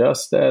 And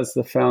just as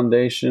the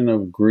foundation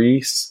of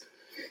Greece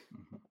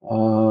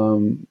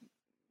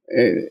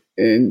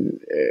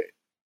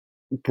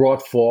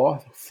brought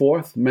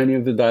forth many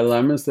of the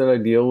dilemmas that I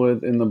deal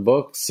with in the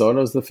book, so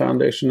does the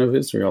foundation of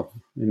Israel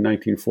in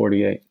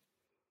 1948.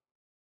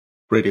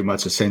 Pretty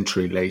much a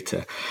century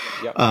later.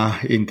 Yep.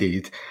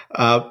 Indeed.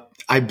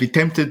 I'd be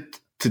tempted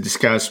to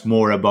discuss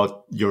more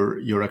about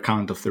your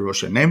account of the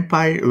Russian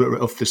Empire,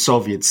 of the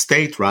Soviet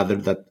state, rather,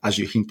 that, as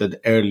you hinted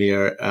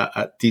earlier,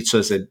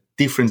 teaches a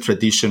different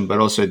tradition, but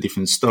also a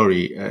different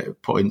story,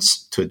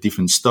 points to a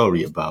different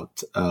story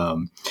about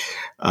the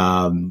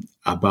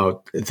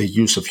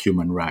use of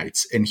human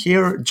rights. And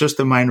here, just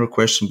a minor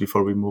question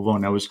before we move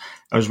on. I was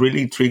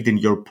really intrigued in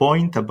your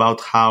point about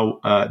how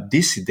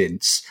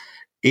dissidents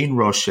in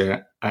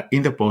Russia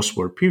in the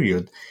post-war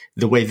period,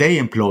 the way they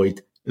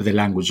employed the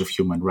language of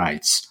human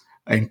rights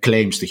and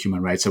claims to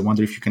human rights. I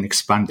wonder if you can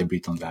expand a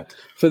bit on that.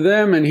 For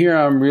them, and here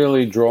I'm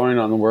really drawing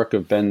on the work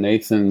of Ben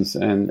Nathans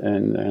and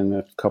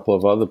a couple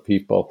of other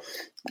people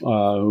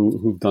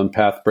who've done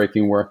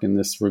path-breaking work in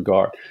this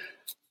regard.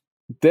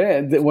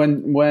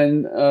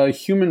 When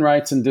human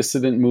rights and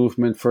dissident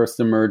movement first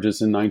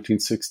emerges in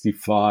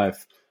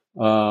 1965,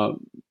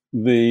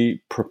 the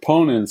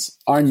proponents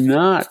are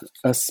not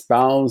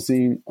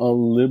espousing a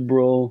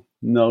liberal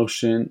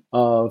notion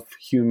of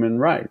human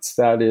rights.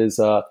 That is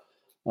a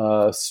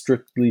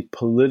strictly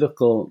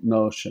political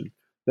notion.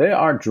 They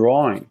are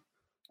drawing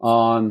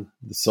on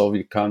the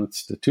Soviet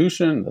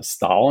Constitution, the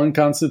Stalin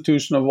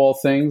Constitution of all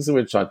things,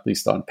 which at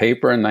least on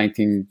paper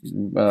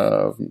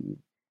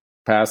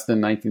passed in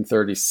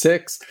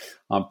 1936.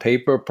 On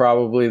paper,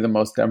 probably the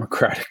most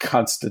democratic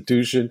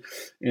constitution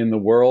in the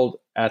world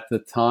at the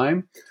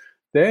time.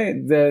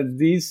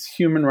 These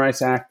human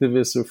rights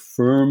activists are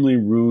firmly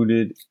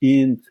rooted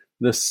in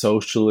the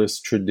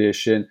socialist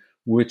tradition,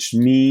 which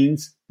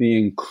means the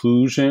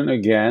inclusion,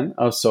 again,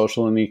 of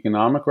social and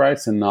economic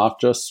rights and not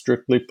just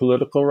strictly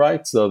political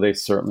rights, though they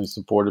certainly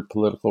supported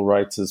political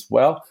rights as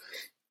well,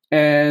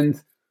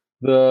 and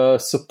the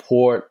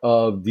support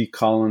of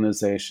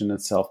decolonization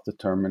and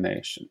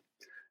self-determination.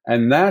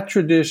 And that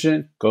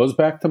tradition goes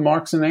back to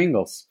Marx and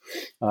Engels.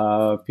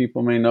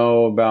 People may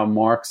know about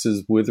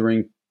Marx's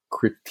withering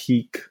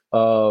critique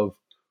of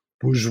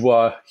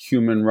bourgeois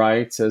human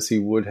rights, as he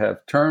would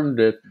have termed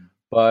it,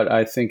 but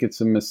I think it's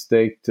a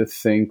mistake to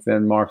think that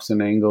Marx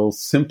and Engels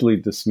simply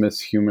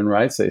dismissed human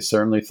rights. They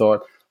certainly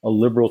thought a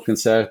liberal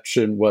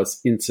conception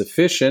was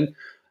insufficient.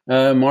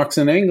 Marx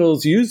and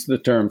Engels used the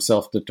term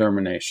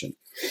self-determination,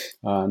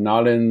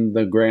 not in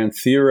the grand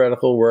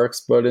theoretical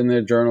works, but in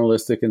their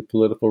journalistic and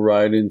political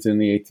writings in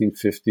the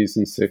 1850s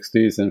and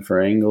 60s, and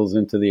for Engels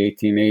into the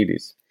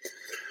 1880s.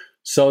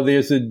 So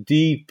there's a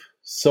deep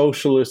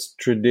socialist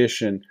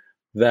tradition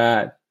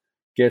that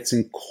gets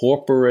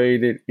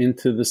incorporated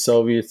into the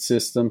Soviet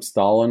system.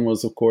 Stalin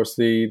was, of course,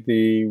 the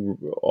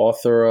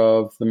author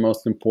of the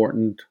most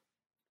important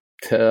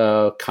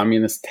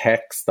communist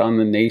text on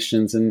the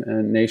nations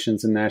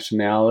and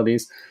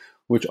nationalities,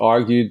 which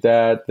argued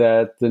that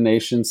the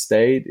nation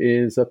state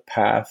is a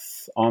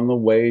path on the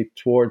way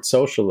toward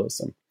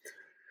socialism.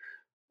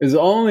 It's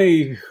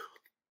only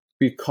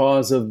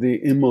because of the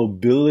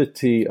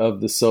immobility of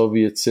the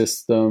Soviet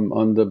system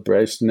under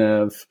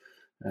Brezhnev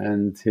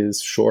and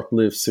his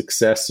short-lived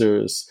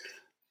successors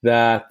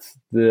that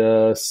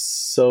the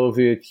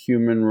Soviet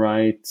human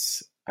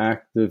rights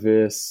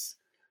activists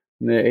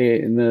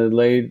in the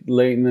late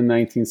in the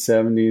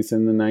 1970s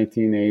and the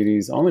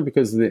 1980s, only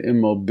because of the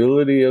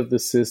immobility of the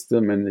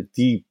system and the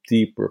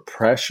deep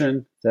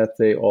repression that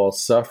they all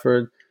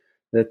suffered,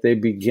 that they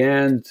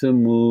began to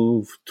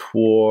move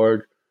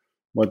toward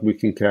what we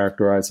can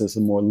characterize as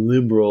a more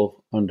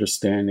liberal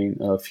understanding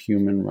of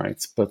human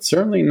rights, but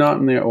certainly not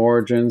in their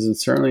origins and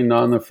certainly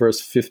not in the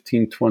first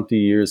 15, 20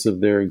 years of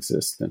their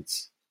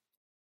existence.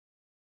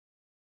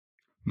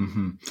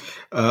 Mm-hmm.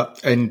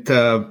 And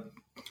a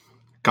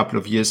couple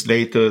of years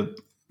later,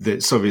 the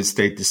Soviet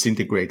state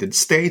disintegrated.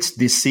 States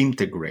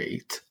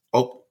disintegrate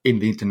in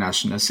the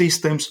international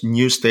systems,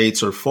 new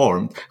states are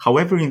formed.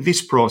 However, in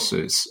this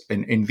process,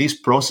 and in these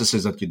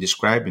processes that you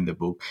describe in the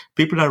book,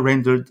 people are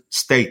rendered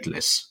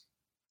stateless.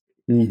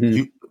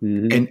 Mm-hmm.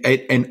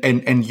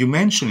 And you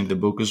mention in the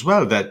book as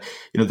well that,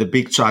 the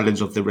big challenge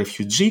of the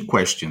refugee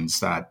questions,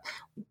 that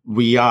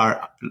we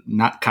are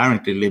not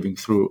currently living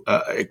through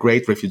a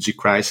great refugee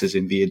crisis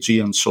in the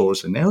Aegean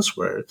shores and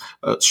elsewhere,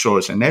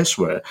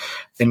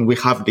 and we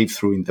have lived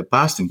through in the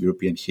past in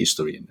European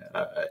history,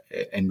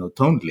 and not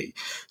only.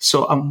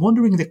 So I'm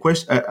wondering the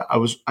question.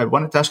 I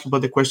wanted to ask you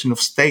about the question of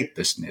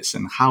statelessness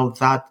and how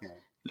that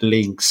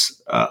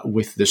links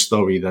with the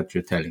story that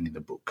you're telling in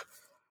the book.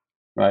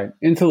 Right.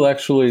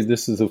 Intellectually,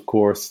 this is, of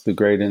course,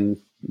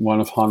 one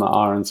of Hannah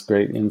Arendt's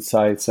great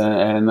insights.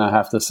 And I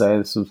have to say,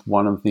 this was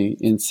one of the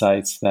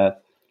insights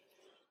that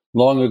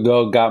long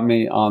ago got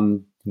me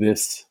on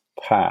this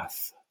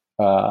path.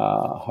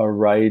 Her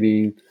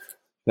writing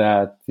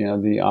that,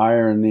 the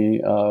irony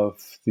of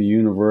the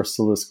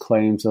universalist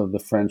claims of the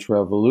French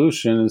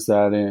Revolution is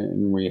that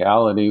in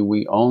reality,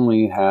 we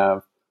only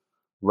have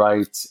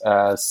rights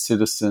as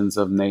citizens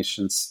of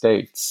nation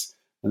states,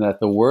 and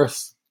that the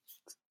worst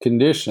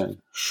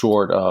condition,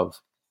 short of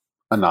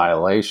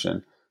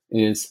annihilation,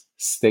 is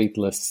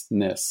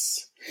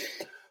statelessness.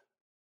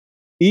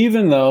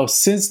 Even though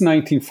since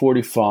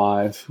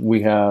 1945,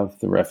 we have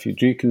the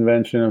Refugee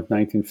Convention of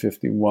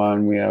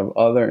 1951, we have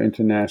other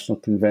international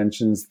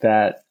conventions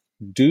that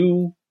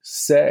do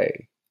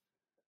say,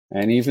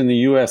 and even the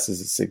U.S. is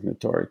a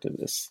signatory to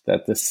this,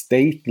 that the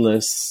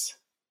stateless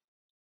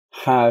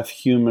have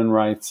human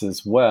rights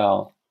as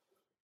well.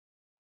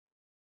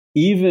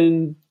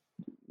 Even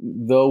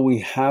though we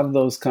have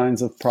those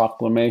kinds of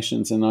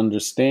proclamations and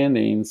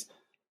understandings,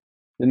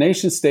 the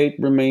nation state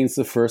remains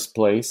the first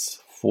place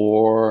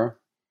for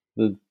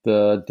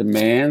the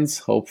demands,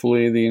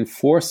 hopefully the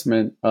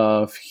enforcement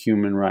of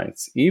human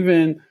rights.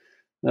 Even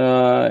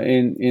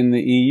in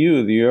the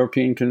EU, the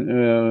European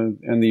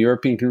and the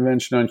European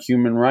Convention on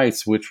Human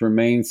Rights, which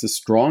remains the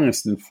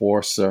strongest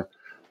enforcer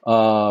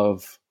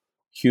of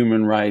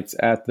human rights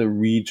at the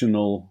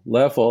regional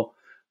level,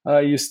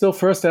 you still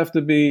first have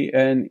to be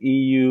an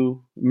EU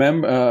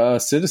member, a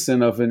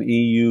citizen of an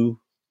EU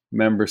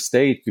member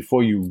state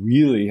before you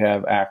really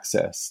have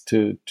access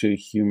to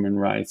human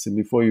rights and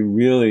before you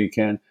really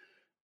can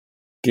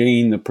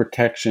gain the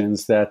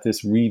protections that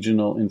this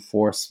regional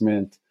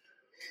enforcement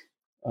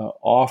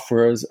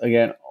offers.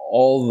 Again,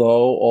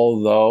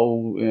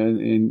 although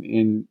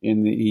in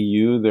the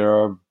EU there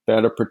are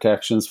better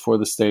protections for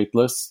the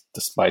stateless,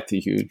 despite the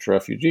huge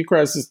refugee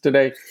crisis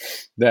today,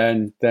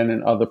 than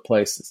in other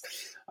places.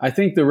 I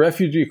think the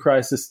refugee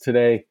crisis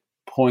today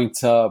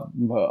points up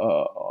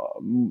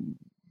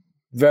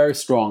very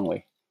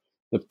strongly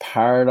the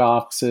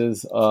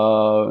paradoxes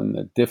and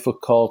the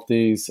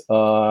difficulties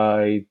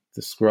I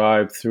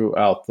described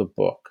throughout the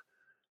book.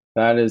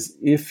 That is,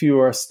 if you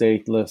are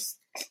stateless,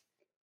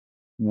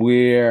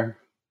 where,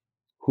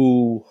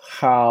 who,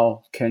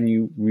 how can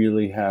you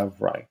really have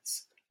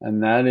rights?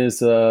 And that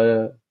is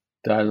a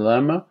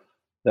dilemma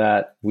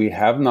that we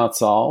have not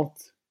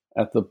solved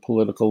at the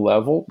political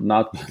level,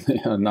 not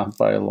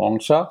by a long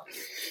shot,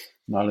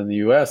 not in the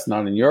US,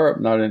 not in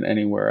Europe, not in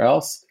anywhere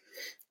else.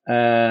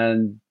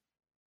 And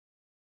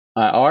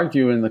I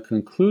argue in the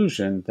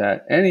conclusion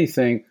that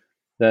anything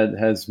that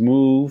has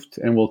moved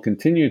and will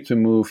continue to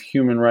move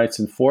human rights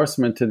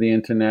enforcement to the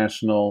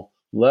international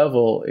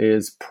level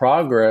is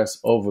progress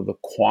over the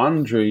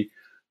quandary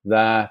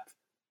that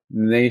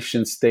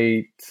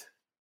nation-state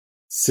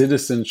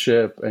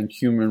citizenship and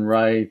human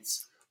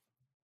rights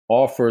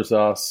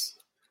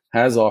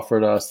has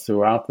offered us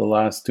throughout the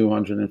last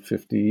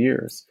 250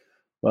 years.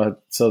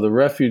 But so the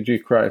refugee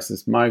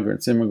crisis,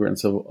 migrants,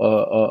 immigrants of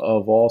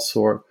all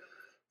sorts,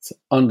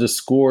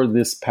 underscore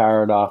this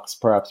paradox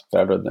perhaps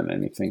better than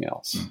anything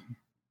else. Mm-hmm.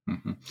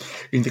 Mm-hmm.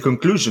 In the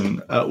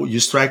conclusion, you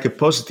strike a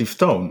positive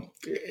tone.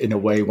 In a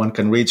way, one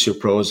can read your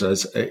prose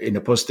as in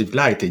a positive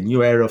light, a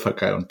new era of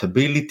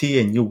accountability,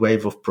 a new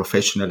wave of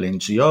professional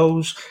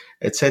NGOs,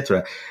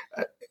 etc.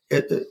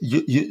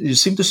 You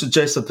seem to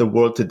suggest that the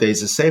world today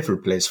is a safer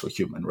place for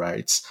human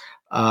rights.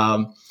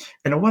 And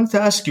I wanted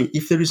to ask you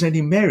if there is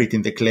any merit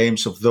in the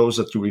claims of those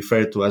that you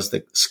refer to as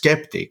the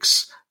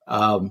skeptics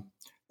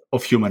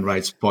of human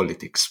rights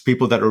politics,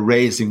 people that are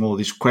raising all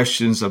these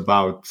questions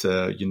about,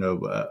 the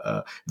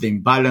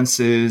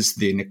imbalances,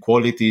 the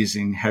inequalities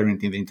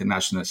inherent in the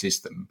international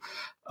system.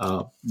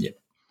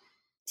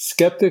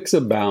 Skeptics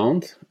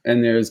abound,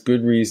 and there's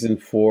good reason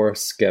for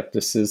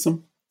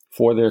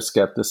their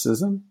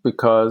skepticism,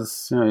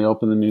 because you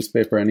open the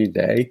newspaper any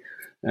day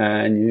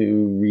and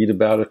you read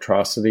about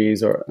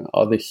atrocities or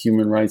other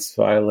human rights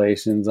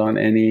violations on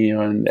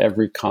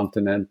every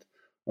continent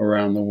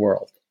around the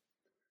world.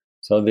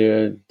 So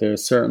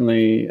there's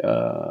certainly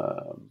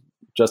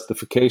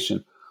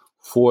justification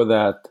for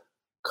that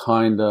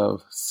kind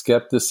of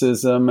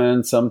skepticism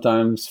and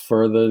sometimes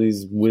further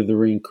these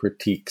withering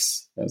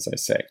critiques, as I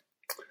say.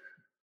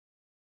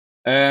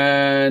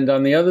 And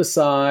on the other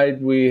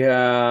side, we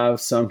have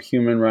some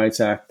human rights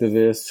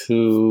activists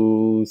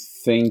who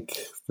think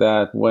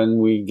that when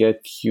we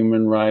get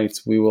human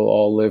rights, we will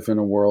all live in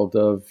a world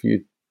of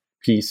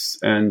peace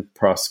and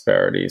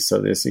prosperity. So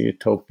there's a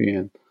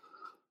utopian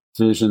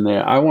vision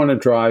there. I want to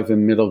drive a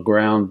middle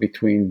ground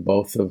between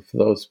both of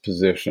those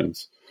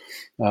positions.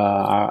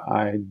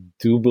 I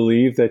do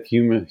believe that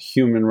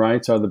human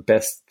rights are the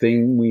best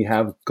thing we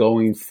have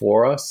going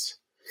for us.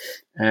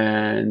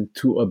 And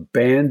to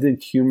abandon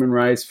human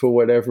rights for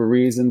whatever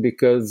reason,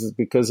 because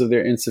of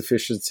their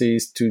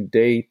insufficiencies to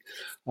date,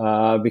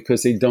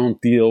 because they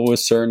don't deal with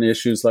certain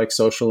issues like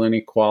social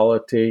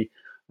inequality,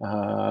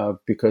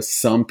 because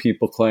some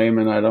people claim,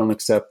 and I don't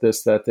accept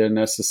this, that they're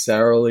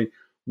necessarily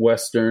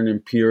Western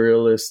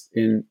imperialist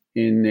in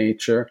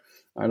nature.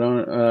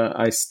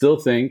 I still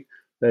think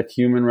that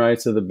human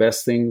rights are the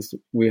best things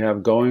we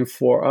have going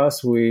for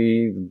us.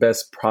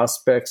 Best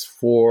prospects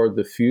for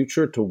the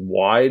future to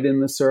widen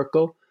the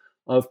circle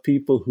of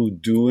people who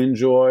do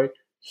enjoy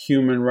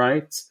human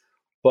rights.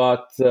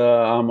 But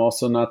I'm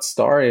also not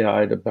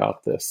starry-eyed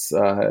about this.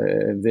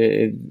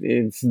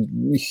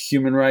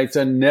 Human rights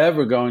are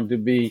never going to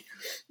be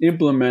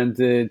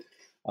implemented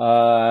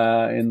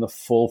in the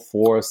full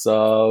force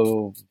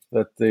of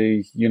that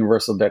the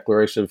Universal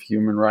Declaration of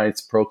Human Rights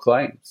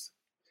proclaims.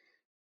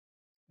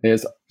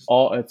 It's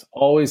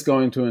always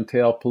going to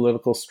entail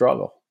political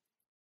struggle.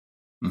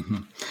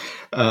 Mm-hmm.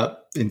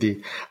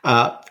 Indeed.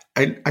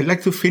 I'd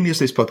like to finish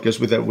this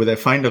podcast with a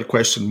final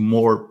question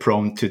more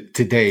prone to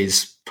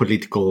today's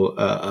political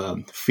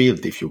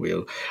field, if you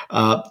will.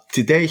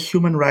 Today,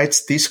 human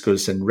rights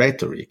discourse and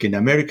rhetoric in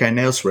America and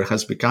elsewhere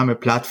has become a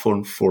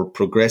platform for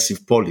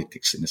progressive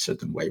politics in a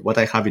certain way. What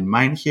I have in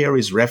mind here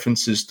is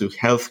references to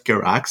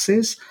healthcare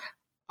access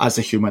as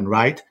a human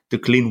right, to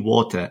clean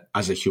water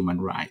as a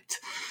human right.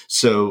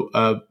 So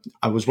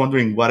I was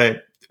wondering what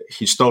a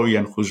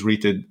historian who's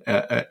written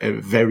a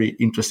very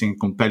interesting and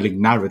compelling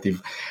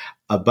narrative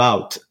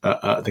about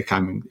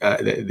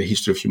the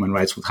history of human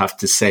rights would have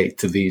to say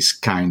to these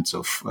kinds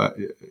of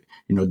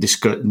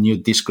new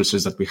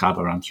discourses that we have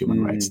around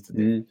human rights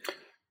today?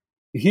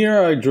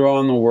 Here I draw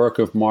on the work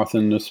of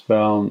Martha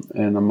Nussbaum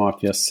and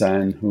Amartya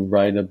Sen, who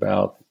write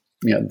about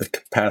the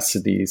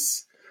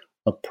capacities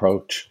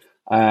approach.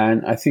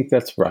 And I think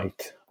that's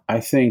right. I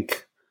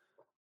think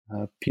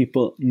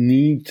people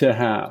need to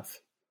have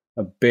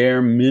a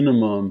bare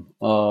minimum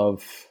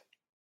of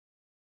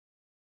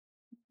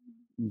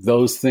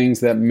those things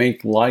that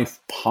make life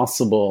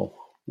possible,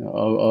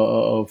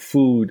 of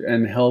food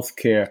and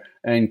healthcare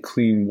and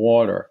clean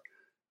water.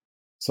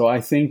 So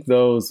I think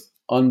those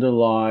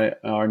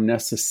are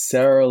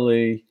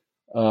necessarily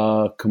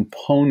a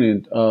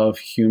component of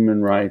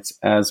human rights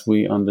as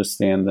we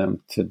understand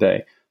them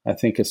today. I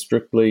think a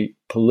strictly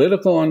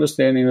political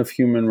understanding of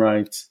human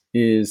rights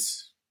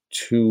is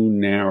too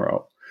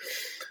narrow.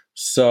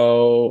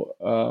 So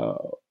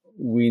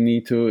we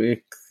need to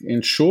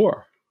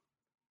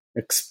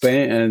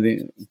expand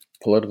the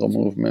political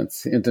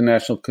movements, the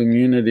international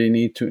community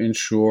need to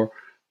ensure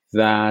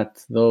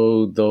that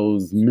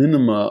those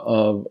minima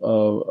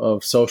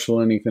of social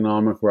and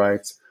economic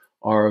rights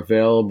are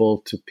available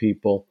to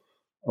people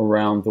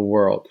around the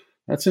world.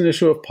 That's an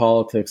issue of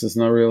politics. It's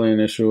not really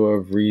an issue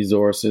of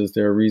resources.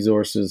 There are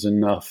resources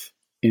enough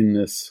in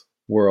this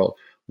world.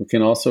 We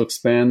can also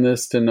expand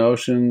this to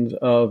notions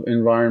of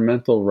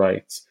environmental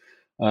rights,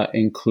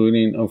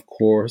 including, of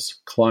course,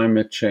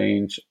 climate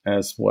change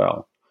as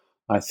well.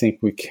 I think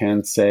we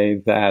can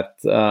say that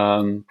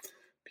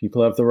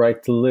people have the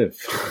right to live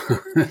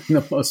in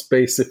the most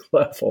basic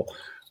level.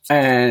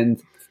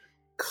 And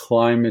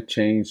climate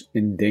change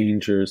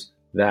endangers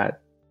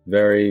that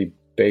very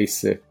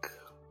basic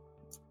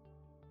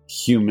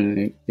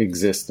human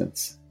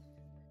existence.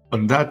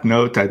 On that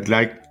note, I'd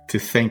like to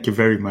thank you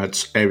very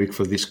much, Eric,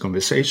 for this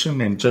conversation.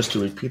 And just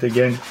to repeat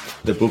again,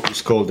 the book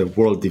is called The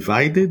World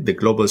Divided, The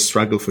Global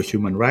Struggle for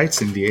Human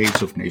Rights in the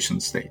Age of Nation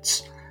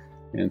States.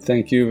 And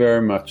thank you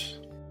very much.